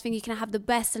yourself nice things, you can have the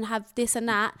best and have this and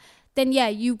that, then yeah,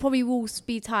 you probably will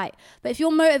be tight. But if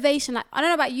your motivation, like, I don't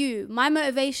know about you, my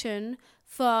motivation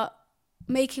for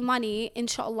making money,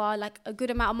 inshallah, like a good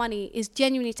amount of money, is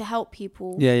genuinely to help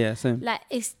people. Yeah, same. Like,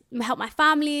 it's help my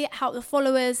family, help the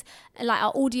followers, like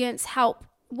our audience, help.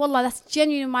 Wallah, that's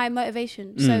genuinely my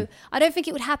motivation. So I don't think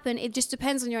it would happen. It just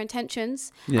depends on your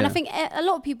intentions. Yeah. And I think a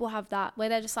lot of people have that, where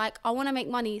they're just like, I want to make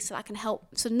money so I can help.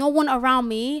 So no one around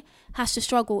me has to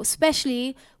struggle,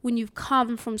 especially when you've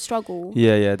come from struggle.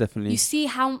 Yeah, definitely. You see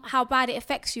how bad it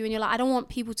affects you, and you're like, I don't want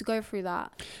people to go through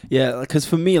that. Yeah, because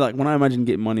for me, like, when I imagine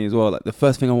getting money as well, like, the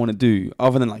first thing I want to do,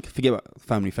 other than, like, forget about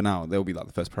family for now, they'll be, like,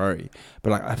 the first priority. But,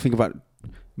 like, I think about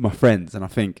my friends, and I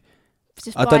think,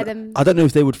 Just I buy them. don't know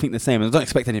if they would think the same. I don't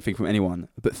expect anything from anyone.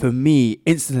 But for me,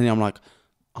 instantly, I'm like,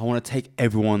 I want to take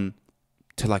everyone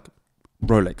to, like,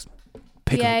 Rolex.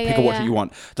 Pick a watch that you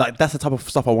want. Like, that's the type of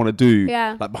stuff I want to do.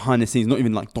 Yeah. Like, behind the scenes, not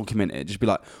even, like, document it. Just be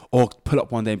like, or pull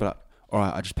up one day and be like, all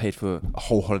right, I just paid for a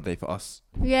whole holiday for us.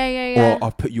 Yeah. Or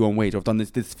I've put you on wage. Or I've done this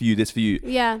for you.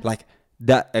 Yeah. Like,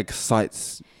 that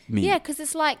excites me. Yeah, because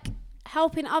it's like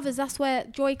helping others. That's where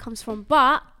joy comes from.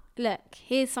 But look,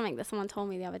 here's something that someone told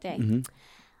me the other day.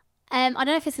 I don't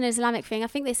know if it's an Islamic thing. I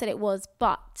think they said it was,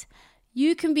 but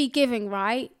you can be giving,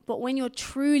 right? But when you're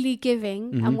truly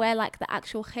giving, and where like the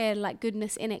actual khair, like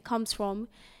goodness in it comes from,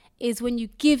 is when you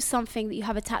give something that you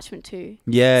have attachment to.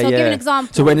 Yeah, so I'll give an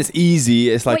example. So when it's easy,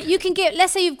 it's like, but you can give,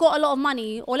 let's say you've got a lot of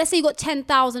money, or let's say you've got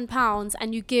 £10,000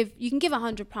 and you can give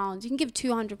 £100, you can give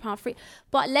 £200 free.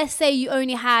 But let's say you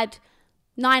only had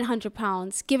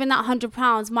 £900, giving that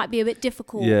 £100 might be a bit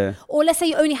difficult. Yeah. Or let's say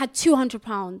you only had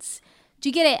 £200. Do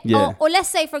you get it? Yeah. Or let's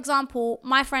say, for example,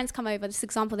 my friends come over, this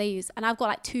example they use, and I've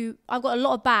got a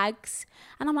lot of bags,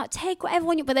 and I'm like, take whatever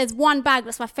one you, but there's one bag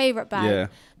that's my favorite bag. Yeah.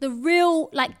 The real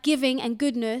like giving and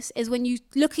goodness is when you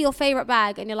look at your favorite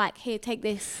bag and you're like, here, take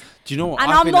this. do you know what?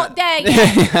 And I I'm think not that- there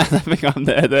yet. I think I'm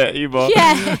there either.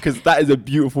 Yeah. Because that is a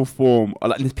beautiful form.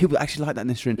 Like, there's people that actually like that,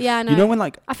 Nisrin. Yeah, I know. You know when,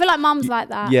 like, I feel like mum's like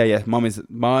that. yeah, my mum is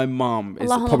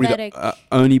Allahumma probably barik. the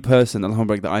only person,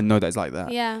 alhamdulillah, that I know that is like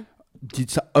that. Yeah.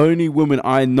 It's the only woman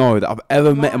I know that I've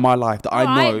ever met in my life that I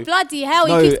know. Right, bloody hell,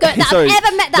 No, he keeps going, that sorry. I've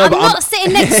ever met that No, I'm but not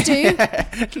sitting next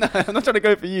to. No, I'm not trying to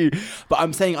go for you, but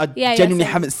I'm saying I Yeah, genuinely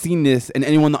same. haven't seen this in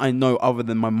anyone that I know other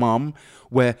than my mum,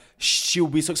 where she'll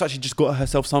be so excited she just got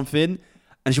herself something,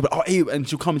 and she'll be like, oh, ew, and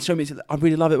she'll come and show me, I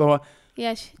really love it, blah, blah.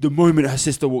 Yeah. The moment her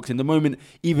sister walks in, the moment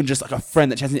even just like a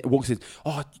friend that she hasn't walks in,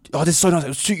 oh, this is so nice,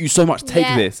 it'll suit you so much, take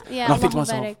this. Yeah, And I think to Allahumma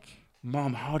myself, barik.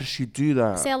 Mum, how does she do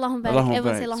that? Say Allahumma barik.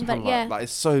 Everyone say Allahumma barik. Yeah. Like,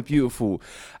 it's so beautiful.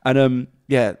 And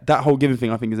yeah, that whole giving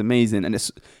thing I think is amazing, and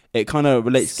it kind of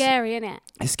relates. Scary, isn't it?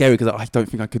 It's scary because I don't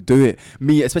think I could do it.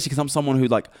 Me, especially because I'm someone who,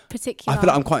 like, Particular. I feel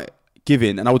like I'm quite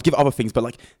giving, and I would give other things, but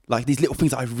like these little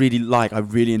things that I really like, I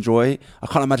really enjoy. I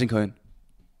can't imagine going,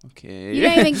 okay. You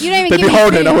don't even They'd give be me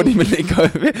holding, I food. wouldn't even let go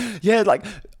of it. Yeah, like,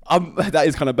 that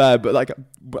is kind of bad, but like,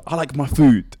 I like my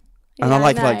food. And Yeah, I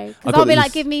like, know. like, 'Cause I I'll got be like,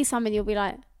 these- give me some, and you'll be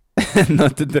like,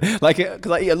 not to do, like,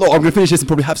 because I eat a lot. I'm gonna finish this and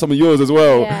probably have some of yours as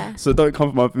well. Yeah. So don't come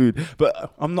for my food.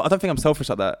 But I don't think I'm selfish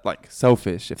like that. Like,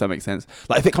 selfish, if that makes sense.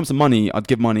 Like, if it comes to money, I'd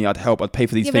give money. I'd help. I'd pay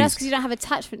for these yeah, but that's things. because you don't have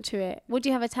attachment to it. What do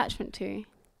you have attachment to?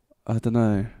 I don't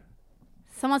know.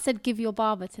 Someone said give your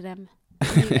barber to them,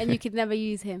 and you could never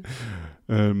use him.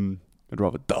 I'd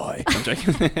rather die. I'm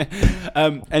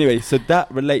joking. Anyway, so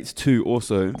that relates to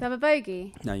also. Do you have a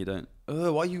bogey? No, you don't.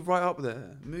 Why are you right up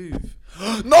there? Move.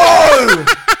 No.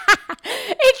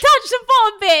 It touched the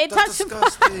bottom bit. It That's touched the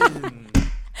bottom. disgusting.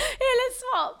 Here, let's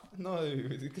swap. No,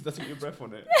 because that's got your breath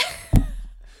on it.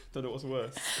 Don't know what's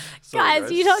worse.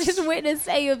 Guys, you don't just witness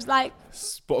Ayub's like,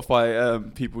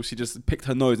 Spotify people, she just picked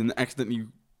her nose and accidentally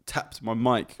tapped my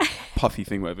mic. Puffy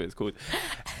thing, whatever it's called.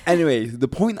 Anyway, the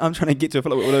point I'm trying to get to, I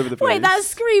feel like we're all over the place. wait, that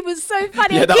scream was so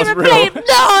funny. Yeah, I that keep was replaying, real.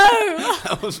 No!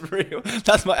 That was real.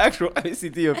 That's my actual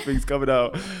OCD of things coming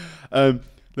out.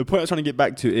 The point I'm trying to get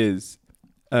back to is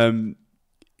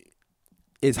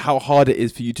how hard it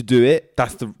is for you to do it.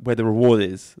 That's where the reward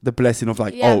is. The blessing of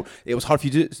like, Yeah. oh, it was hard for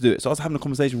you to do it. So I was having a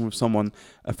conversation with someone,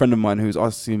 a friend of mine, who was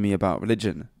asking me about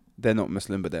religion. They're not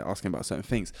Muslim, but they're asking about certain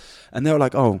things. And they were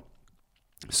like, oh,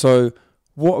 so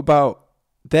what about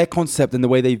their concept and the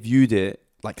way they viewed it,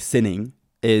 like sinning,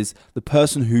 is the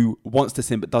person who wants to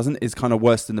sin but doesn't is kind of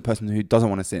worse than the person who doesn't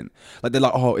want to sin. Like, they're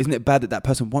like, oh, isn't it bad that that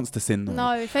person wants to sin?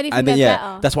 No, if anything, And then, they're yeah,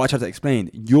 better. that's what I tried to explain.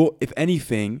 If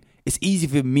anything, it's easy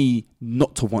for me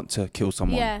not to want to kill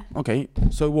someone. Yeah. Okay,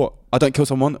 so what? I don't kill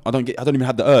someone. I don't even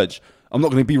have the urge. I'm not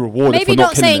going to be rewarded Maybe for not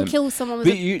not killing saying them. kill someone was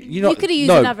But you you know, could have used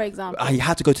no, another example. I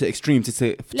had to go to the extreme to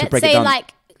Let's break it say down.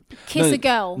 like kiss a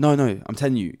girl. No, I'm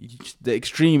telling you, the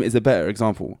extreme is a better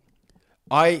example.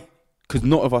 Because a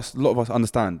lot of us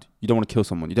understand you don't want to kill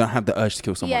someone. You don't have the urge to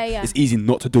kill someone. Yeah. It's easy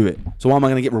not to do it. So why am I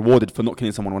going to get rewarded for not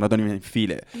killing someone when I don't even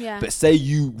feel it? Yeah. But say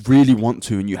you really want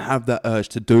to and you have that urge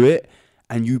to do it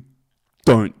and you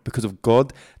don't because of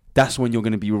God, that's when you're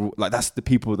going to be that's the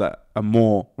people that are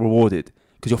more rewarded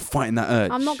because you're fighting that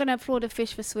urge. I'm not going to applaud a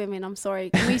fish for swimming. I'm sorry.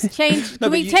 Can we change?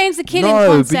 Change the killing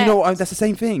concept? concept? But you know what? That's the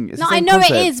same thing. It's no, the same I know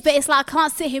concept. it is, but it's like I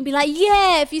can't sit here and be like,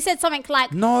 yeah. If you said something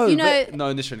like, no,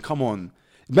 Nishan, come on.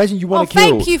 Imagine you want to kill.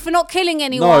 Thank you for not killing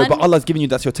anyone. No, but Allah's giving you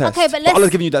that's your test. Okay, but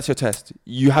Allah's giving you that's your test.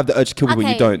 You have the urge to kill people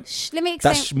when you don't. Let me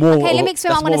explain. That's more. Okay, let me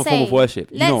explain what I'm going to say. That's more a form of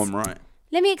worship. You know I'm right.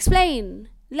 Let me explain.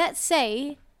 Let's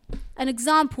say an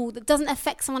example that doesn't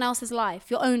affect someone else's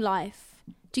life, your own life.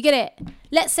 Do you get it?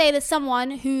 Let's say there's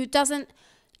someone who doesn't.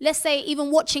 Let's say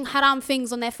even watching haram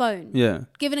things on their phone. Yeah.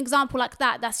 Give an example like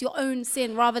that. That's your own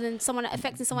sin rather than someone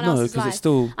affecting someone else's life. No, because it's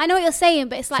still. I know what you're saying,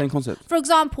 but it's like. Same concept. For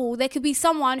example, there could be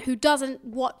someone who doesn't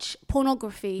watch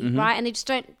pornography, right? And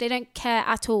they don't care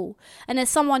at all. And there's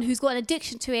someone who's got an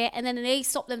addiction to it and then they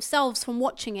stop themselves from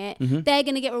watching it. They're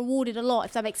going to get rewarded a lot,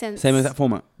 if that makes sense. Same exact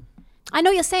format. I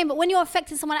know what you're saying, but when you're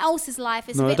affecting someone else's life,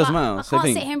 it's a bit it doesn't like, matter. I Same can't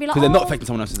thing. sit here and be like, because they're not affecting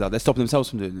someone else's life. They're stopping themselves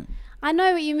from doing it. I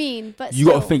know what you mean, but You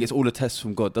got to think it's all a test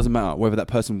from God. Doesn't matter whether that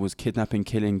person was kidnapping,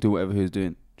 killing, do whatever he was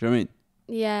doing. Do you know what I mean?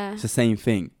 Yeah. It's the same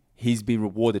thing. He's been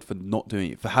rewarded for not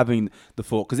doing it, for having the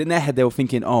thought. Because in their head, they were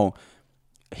thinking, oh,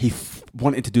 he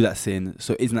wanted to do that sin,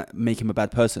 so isn't that make him a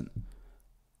bad person?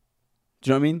 Do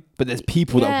you know what I mean? But there's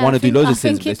people that want to do loads of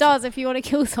sins. I think it does if you want to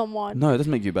kill someone. No, it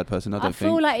doesn't make you a bad person. I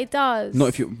feel like it does.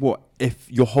 Not if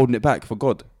you're holding it back for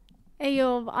God.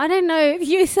 I don't know.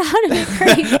 You sound a bit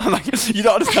crazy. I'm like, you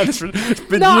don't understand this. It's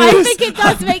been no, years. I think it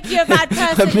does make you a bad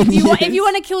person. If you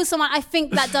want to kill someone, I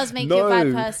think that does make you a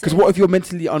bad person. Because what if you're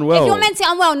mentally unwell? If you're mentally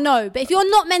unwell, no. But if you're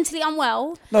not mentally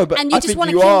unwell, but and you I just think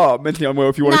want to you are mentally unwell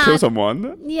if you want to kill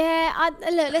someone. Yeah,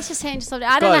 look, let's just change the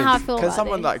subject. I don't know how I feel about Can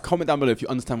someone this. comment down below if you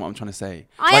understand what I'm trying to say?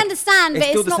 I understand, but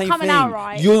it's not coming out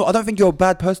right. I don't think you're a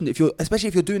bad person especially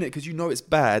if you're doing it because you know it's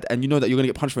bad and you know that you're going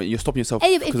to get punished for it. You're stopping yourself.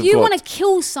 If you want to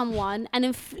kill someone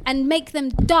and make them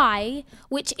die,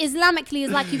 which Islamically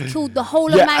is like you've killed the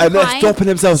whole of mankind. And they're stopping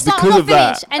themselves because of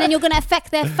that. And then you're going to affect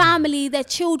their family, their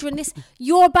children.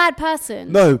 You're a bad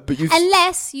person. No, but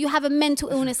unless you have a mental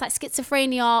illness like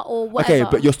schizophrenia or whatever.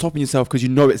 Okay, but you're stopping yourself because you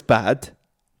know it's bad.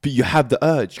 But you have the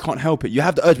urge. You can't help it. You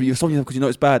have the urge, but you're stopping yourself because you know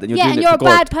it's bad, and you're doing it for God. Yeah, and you're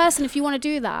a bad person if you want to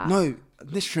do that. No,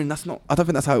 Nisrin, that's not. I don't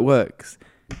think that's how it works.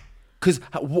 Because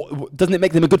doesn't it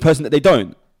make them a good person that they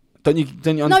don't? Don't you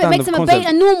understand? No, it makes them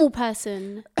a normal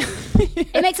person.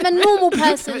 It makes them a normal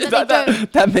person that they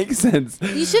don't. That makes sense.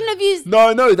 You shouldn't have used.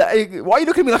 No. Why are you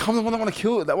looking at me like I'm the one that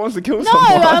wants to kill No,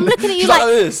 someone? I'm looking at you like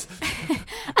this.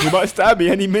 You might stab me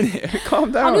any minute.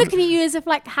 Calm down. I'm looking at you as if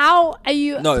like, how are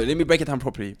you? No, let me break it down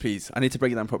properly, please. I need to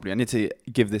break it down properly. I need to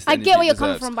give this. I get where you're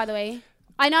coming from, by the way.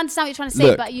 I understand what you're trying to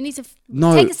say, but you need to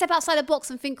take a step outside the box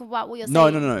and think about what you're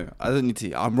saying. No. I don't need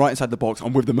to. I'm right inside the box.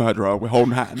 I'm with the murderer. We're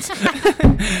holding hands.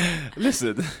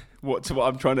 Listen, what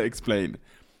I'm trying to explain.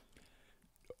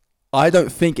 I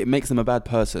don't think it makes them a bad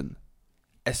person.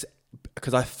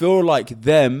 Because I feel like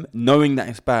them knowing that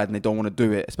it's bad and they don't want to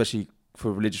do it, especially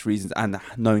for religious reasons, and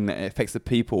knowing that it affects the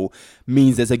people,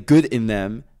 means there's a good in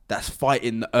them that's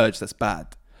fighting the urge that's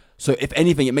bad. So if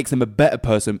anything, it makes them a better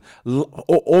person,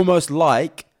 almost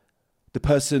like the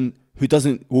person who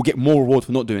will get more reward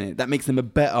for not doing it. That makes them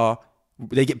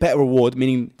they get better reward,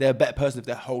 meaning they're a better person if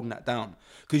they're holding that down.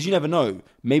 Because you never know.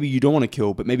 Maybe you don't want to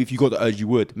kill, but maybe if you got the urge, you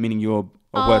would, meaning you're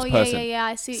a worse person. Yeah,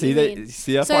 I see what you mean.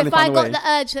 So if I got the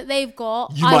urge that they've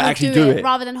got, you might actually do it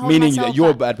rather than holding meaning myself that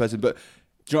you're back. a bad person. But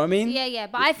do you know what I mean? Yeah,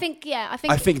 but I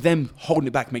think them holding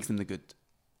it back makes them the good.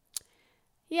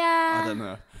 Yeah. I don't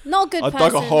know. Not a good person. I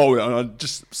dug a hole and I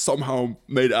just somehow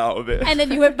made it out of it. And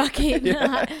then you went back in.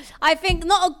 I think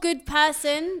not a good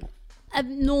person, a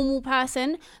normal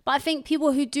person, but I think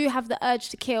people who do have the urge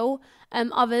to kill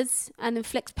others and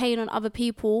inflict pain on other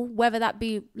people, whether that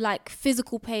be like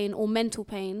physical pain or mental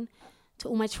pain, to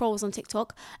all my trolls on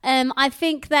TikTok, I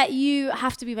think that you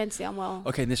have to be mentally unwell.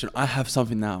 Okay, listen, I have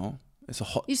something now.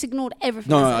 You just ignored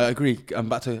everything. No, I agree. I'm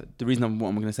about to. The reason what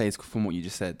I'm going to say is from what you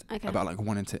just said about like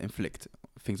wanting to inflict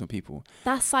things on people.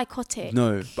 That's psychotic.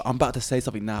 No, but I'm about to say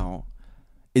something now.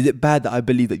 Is it bad that I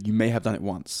believe that you may have done it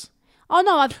once? Oh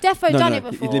no, I've definitely done it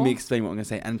before. Let me explain what I'm going to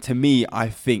say. And to me, I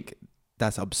think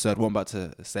that's absurd. What I'm about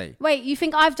to say. Wait, you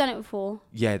think I've done it before?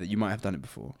 Yeah, that you might have done it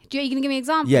before. Are you going to give me an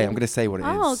example? Yeah, I'm going to say what it is.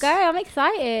 Oh, go! I'm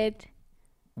excited.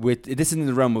 This is in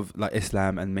the realm of like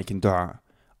Islam and making dua.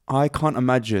 I can't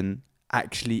imagine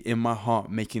actually in my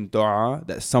heart making dua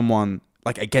that someone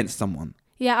like against someone.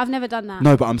 Yeah, I've never done that.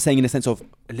 No, but I'm saying in the sense of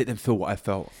let them feel what I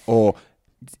felt, or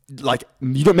like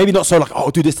you don't, maybe not so like, oh,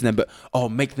 I'll do this to them, but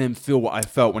make them feel what I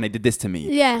felt when they did this to me.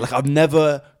 Yeah. Like I've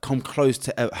never come close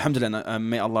to, alhamdulillah,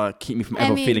 may Allah keep me from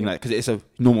ever feeling like, because it's a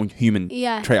normal human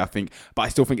trait, I think. But I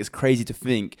still think it's crazy to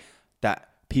think that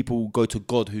people go to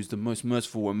God, who's the most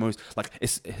merciful and most like,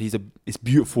 it's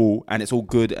beautiful and it's all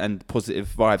good and positive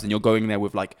vibes, and you're going there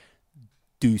with like,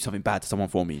 do something bad to someone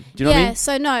for me. Do you know what I mean?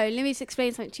 So no, let me just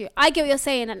explain something to you. I get what you're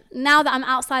saying, and now that I'm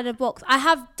outside of the box, I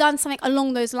have done something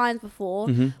along those lines before,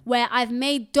 where I've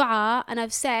made dua and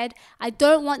I've said, I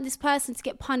don't want this person to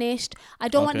get punished. I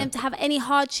don't want them to have any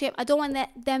hardship. I don't want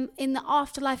them in the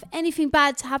afterlife, anything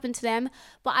bad to happen to them,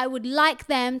 but I would like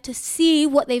them to see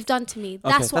what they've done to me.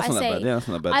 That's what I say. Yeah, that's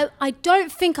not bad. I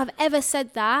don't think I've ever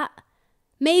said that.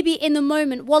 Maybe in the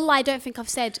moment, wallah, I don't think I've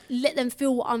said, let them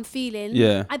feel what I'm feeling.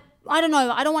 Yeah. I don't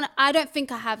know. I don't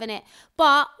think I have in it.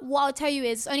 But what I'll tell you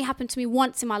is, it's only happened to me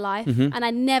once in my life, and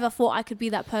I never thought I could be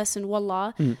that person,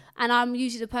 wallah. And I'm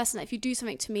usually the person that if you do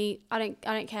something to me, I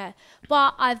don't care.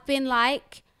 But I've been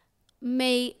like,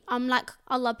 I'm like,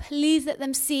 Allah, please let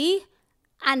them see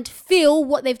and feel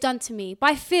what they've done to me.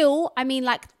 By feel, I mean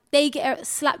like they get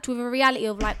slapped with a reality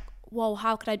of like, whoa,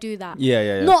 how could I do that?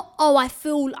 Yeah. Not, I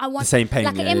feel I want the same pain.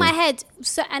 Like in my head,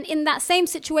 so, and in that same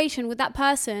situation with that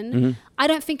person, I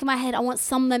don't think in my head I want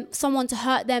someone to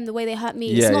hurt them the way they hurt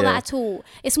me. It's not that at all.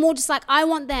 It's more just like I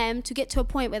want them to get to a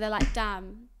point where they're like,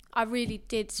 damn, I really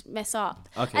did mess up.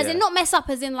 As in not mess up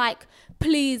as in like,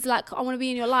 please, like I want to be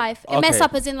in your life. Mess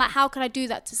up as in like, how could I do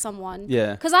that to someone?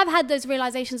 Yeah. Because I've had those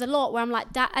realizations a lot where I'm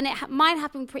like that, and mine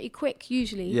happen pretty quick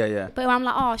usually. Yeah. But I'm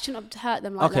like, I shouldn't have hurt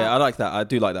them like that. Okay, I like that. I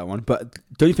do like that one. But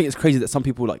don't you think it's crazy that some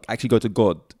people like actually go to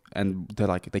God and they're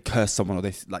like, they curse someone, or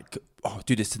they like,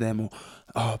 do this to them,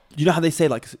 or you know how they say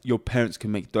like your parents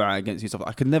can make dua against you stuff.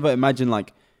 I could never imagine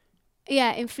like.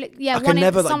 Inflict. Wanting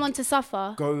never, someone to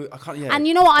suffer. I can't. Yeah. And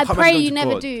you know what? I pray you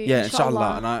never do. Yeah,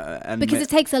 inshallah. And because it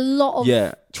takes a lot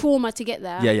of trauma to get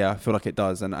there. Yeah. I feel like it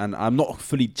does, and I'm not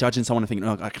fully judging someone and thinking,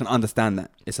 I can understand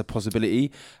that it's a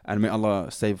possibility, and may Allah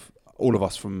save all of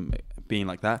us from being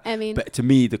like that. I mean, but to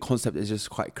me, the concept is just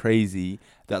quite crazy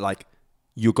that like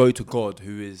you go to God,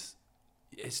 who is.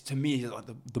 It's to me like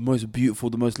the most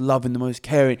beautiful, the most loving, the most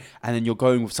caring, and then you're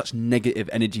going with such negative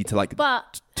energy to like.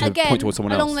 But to again, point towards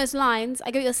someone along else. those lines,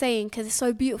 I get what you're saying because it's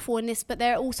so beautiful in this, but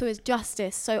there also is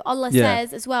justice. So Allah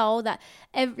says as well that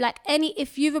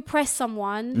if you've oppressed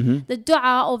someone, the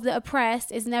dua of the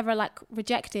oppressed is never like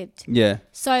rejected. Yeah.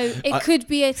 So it could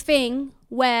be a thing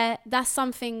where that's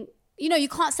something. You know, you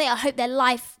can't say, I hope their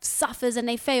life suffers and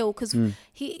they fail because do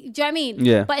you know what I mean?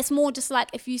 Yeah. But it's more just like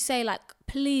if you say like,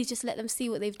 please just let them see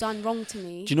what they've done wrong to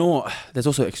me. Do you know what? There's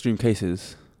also extreme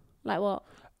cases. Like what?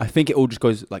 I think it all just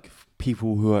goes like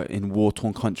people who are in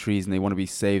war-torn countries and they want to be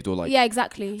saved or like... Yeah,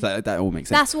 exactly. So that all makes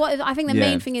sense. That's what I think the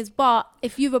main thing is. But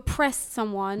if you've oppressed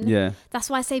someone, that's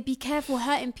why I say be careful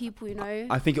hurting people, you know?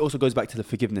 I think it also goes back to the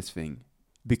forgiveness thing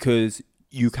because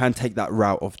you can take that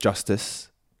route of justice.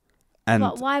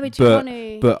 But why would you want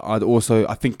to? But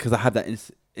I think because I have that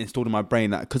installed in my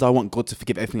brain that because I want God to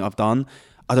forgive everything I've done,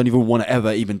 I don't even want to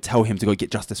ever even tell him to go get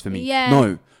justice for me. Yeah.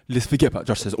 No, let's forget about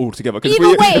justice altogether. Because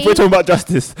if we're talking about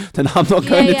justice, then I'm not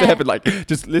going into heaven. Like,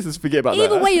 let's just forget about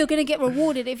that. Either way, you're going to get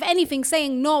rewarded. If anything,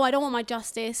 saying, no, I don't want my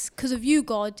justice because of you,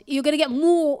 God, you're going to get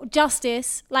more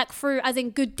justice, like through, as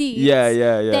in good deeds. Yeah.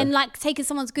 Than like taking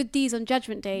someone's good deeds on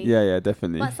Judgment Day. Yeah,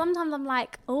 definitely. But sometimes I'm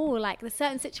like, like there's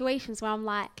certain situations where I'm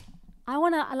like, I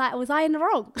want to, like, was I in the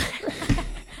wrong?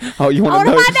 You want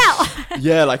to find out.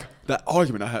 Yeah, like that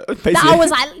argument I had. That I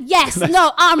was like, yes,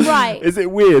 no, I'm right. Is it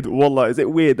weird? Wallah, is it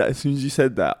weird that as soon as you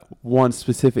said that, one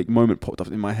specific moment popped up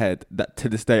in my head that to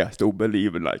this day I still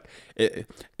believe and like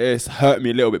it's hurt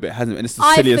me a little bit, but it hasn't. And it's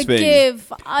the silliest thing.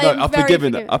 I've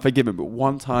forgiven. But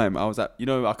one time I was at, you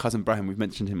know, our cousin Brahim, we've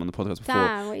mentioned him on the podcast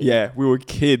before. Yeah, we were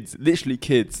kids, literally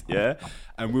kids. Yeah,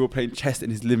 and we were playing chess in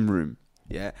his living room.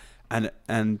 Yeah.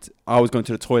 And I was going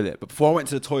to the toilet, but before I went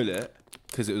to the toilet,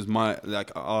 because it was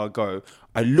I'll go,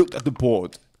 I looked at the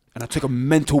board and I took a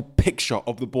mental picture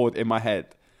of the board in my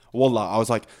head. Wallah, I was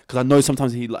like, because I know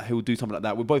sometimes he would do something like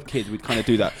that. We're both kids, we'd kind of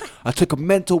do that. I took a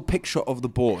mental picture of the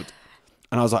board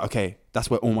and I was like, okay, that's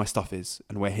where all my stuff is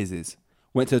and where his is.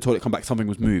 Went to the toilet, come back, something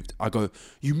was moved. I go,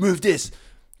 you moved this.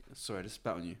 Sorry, I just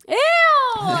spat on you. Ew!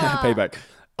 Payback.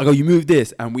 I go, you moved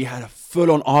this, and we had a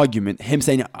full-on argument. Him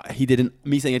saying he didn't,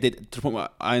 me saying I did, to the point where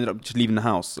I ended up just leaving the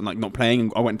house and like not playing.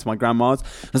 And I went into my grandma's.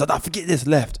 And I was like, forget this,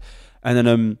 left. And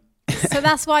then So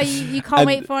that's why you can't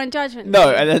wait for on Judgment. No,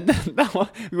 and then that one,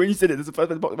 when you said it, there's the first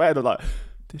thing that popped in my head. I was like,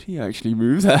 did he actually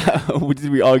move that, or did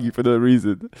we argue for no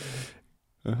reason?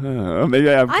 Maybe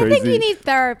I am crazy. I think you need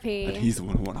therapy. And he's the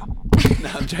one who wanna. No,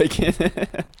 I'm joking.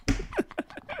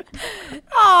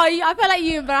 I feel like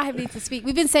you and Brahim need to speak.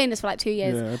 We've been saying this for like 2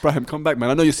 years. Yeah, Brahim, come back, man.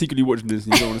 I know you're secretly watching this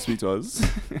and you don't want to speak to us.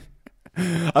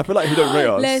 I feel like he don't rate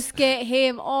us. Let's get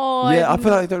him on. Yeah, I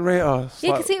feel like he don't rate us.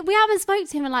 Yeah, Like, because we haven't spoke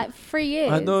to him in like 3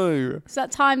 years. I know. It's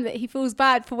that time that he feels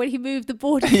bad for when he moved the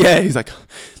board. Yeah, he's like,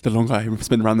 the longer I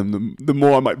spend around them, the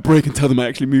more I might break and tell them I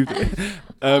actually moved it.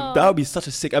 That would be such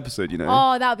a sick episode, you know?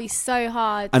 Oh, that would be so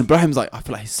hard. And Brahim's like, I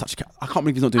feel like he's such a... I can't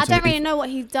believe he's not doing I don't really know what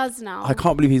he does now. I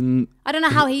can't believe he's... I don't know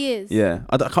how he is. Yeah,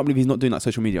 I can't believe he's not doing like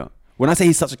social media. When I say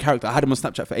he's such a character, I had him on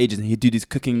Snapchat for ages and he'd do these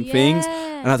cooking things.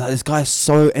 And I was like, this guy's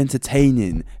so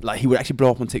entertaining. Like, he would actually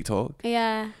blow up on TikTok.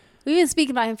 Yeah. We've been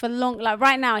speaking about him for long. Like,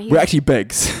 right now, we're actually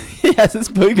begs. He hasn't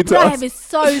spoken to us. Brahim is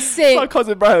so sick. My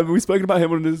cousin Brahim, we've spoken about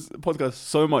him on this podcast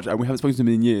so much and we haven't spoken to him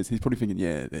in years. He's probably thinking,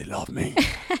 yeah, they love me.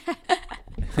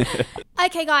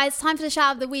 Okay, guys, time for the shout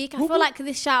out of the week. I feel like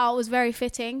this shout out was very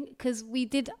fitting because we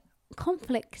did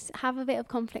have a bit of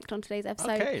conflict on today's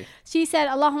episode. Okay. She said,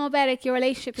 Allahumma barik, your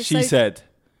relationship is She said,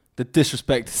 the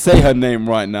disrespect, say her name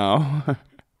right now.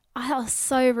 That was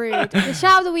so rude. The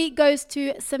shout out of the week goes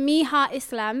to Samiha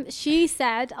Islam. She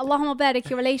said, Allahumma barik,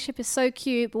 your relationship is so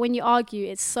cute, but when you argue,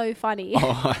 it's so funny.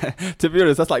 Oh, to be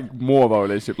honest, that's like more of our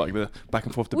relationship, like the back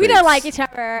and forth debates. We don't like each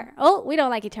other. We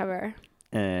don't like each other.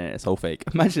 It's all fake.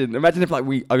 Imagine if like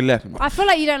I left. I feel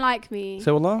like you don't like me.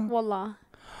 Say wallah. Wallah.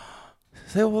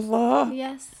 Say wallah.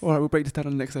 Yes. All right, we'll break this down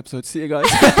on the next episode. See you guys.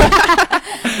 No,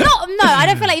 I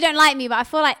don't feel like you don't like me, but I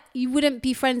feel like you wouldn't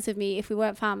be friends with me if we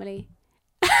weren't family.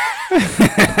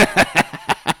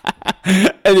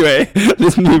 Anyway,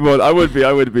 let's move on. I would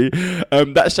be.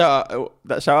 That shout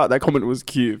out, that comment was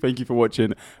cute. Thank you for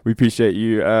watching. We appreciate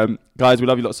you. Guys, we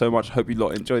love you lot so much. Hope you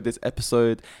lot enjoyed this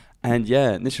episode. And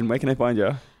yeah, Nishan, where can I find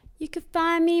you? You can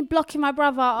find me blocking my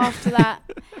brother after that.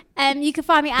 You can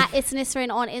find me at It's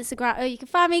Nisrin on Instagram. Or you can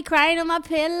find me crying on my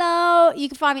pillow. You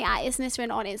can find me at It's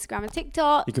Nisrin on Instagram and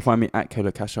TikTok. You can find me at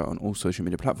Kayla Kasha on all social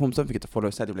media platforms. Don't forget to follow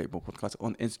Saturday Relatable Podcast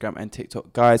on Instagram and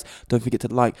TikTok. Guys, don't forget to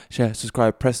like, share,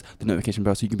 subscribe, press the notification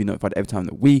bell so you can be notified every time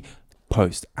that we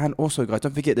post. And also, guys,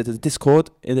 don't forget that there's a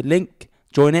Discord in the link.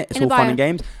 Join it. It's all fun and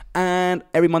games. And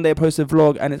every Monday I post a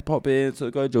vlog and it's popping.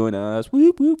 So go join us.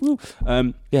 Whoop, whoop, whoop.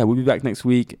 Yeah, we'll be back next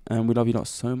week. And we love you lot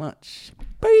so much.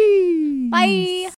 Bye. Bye.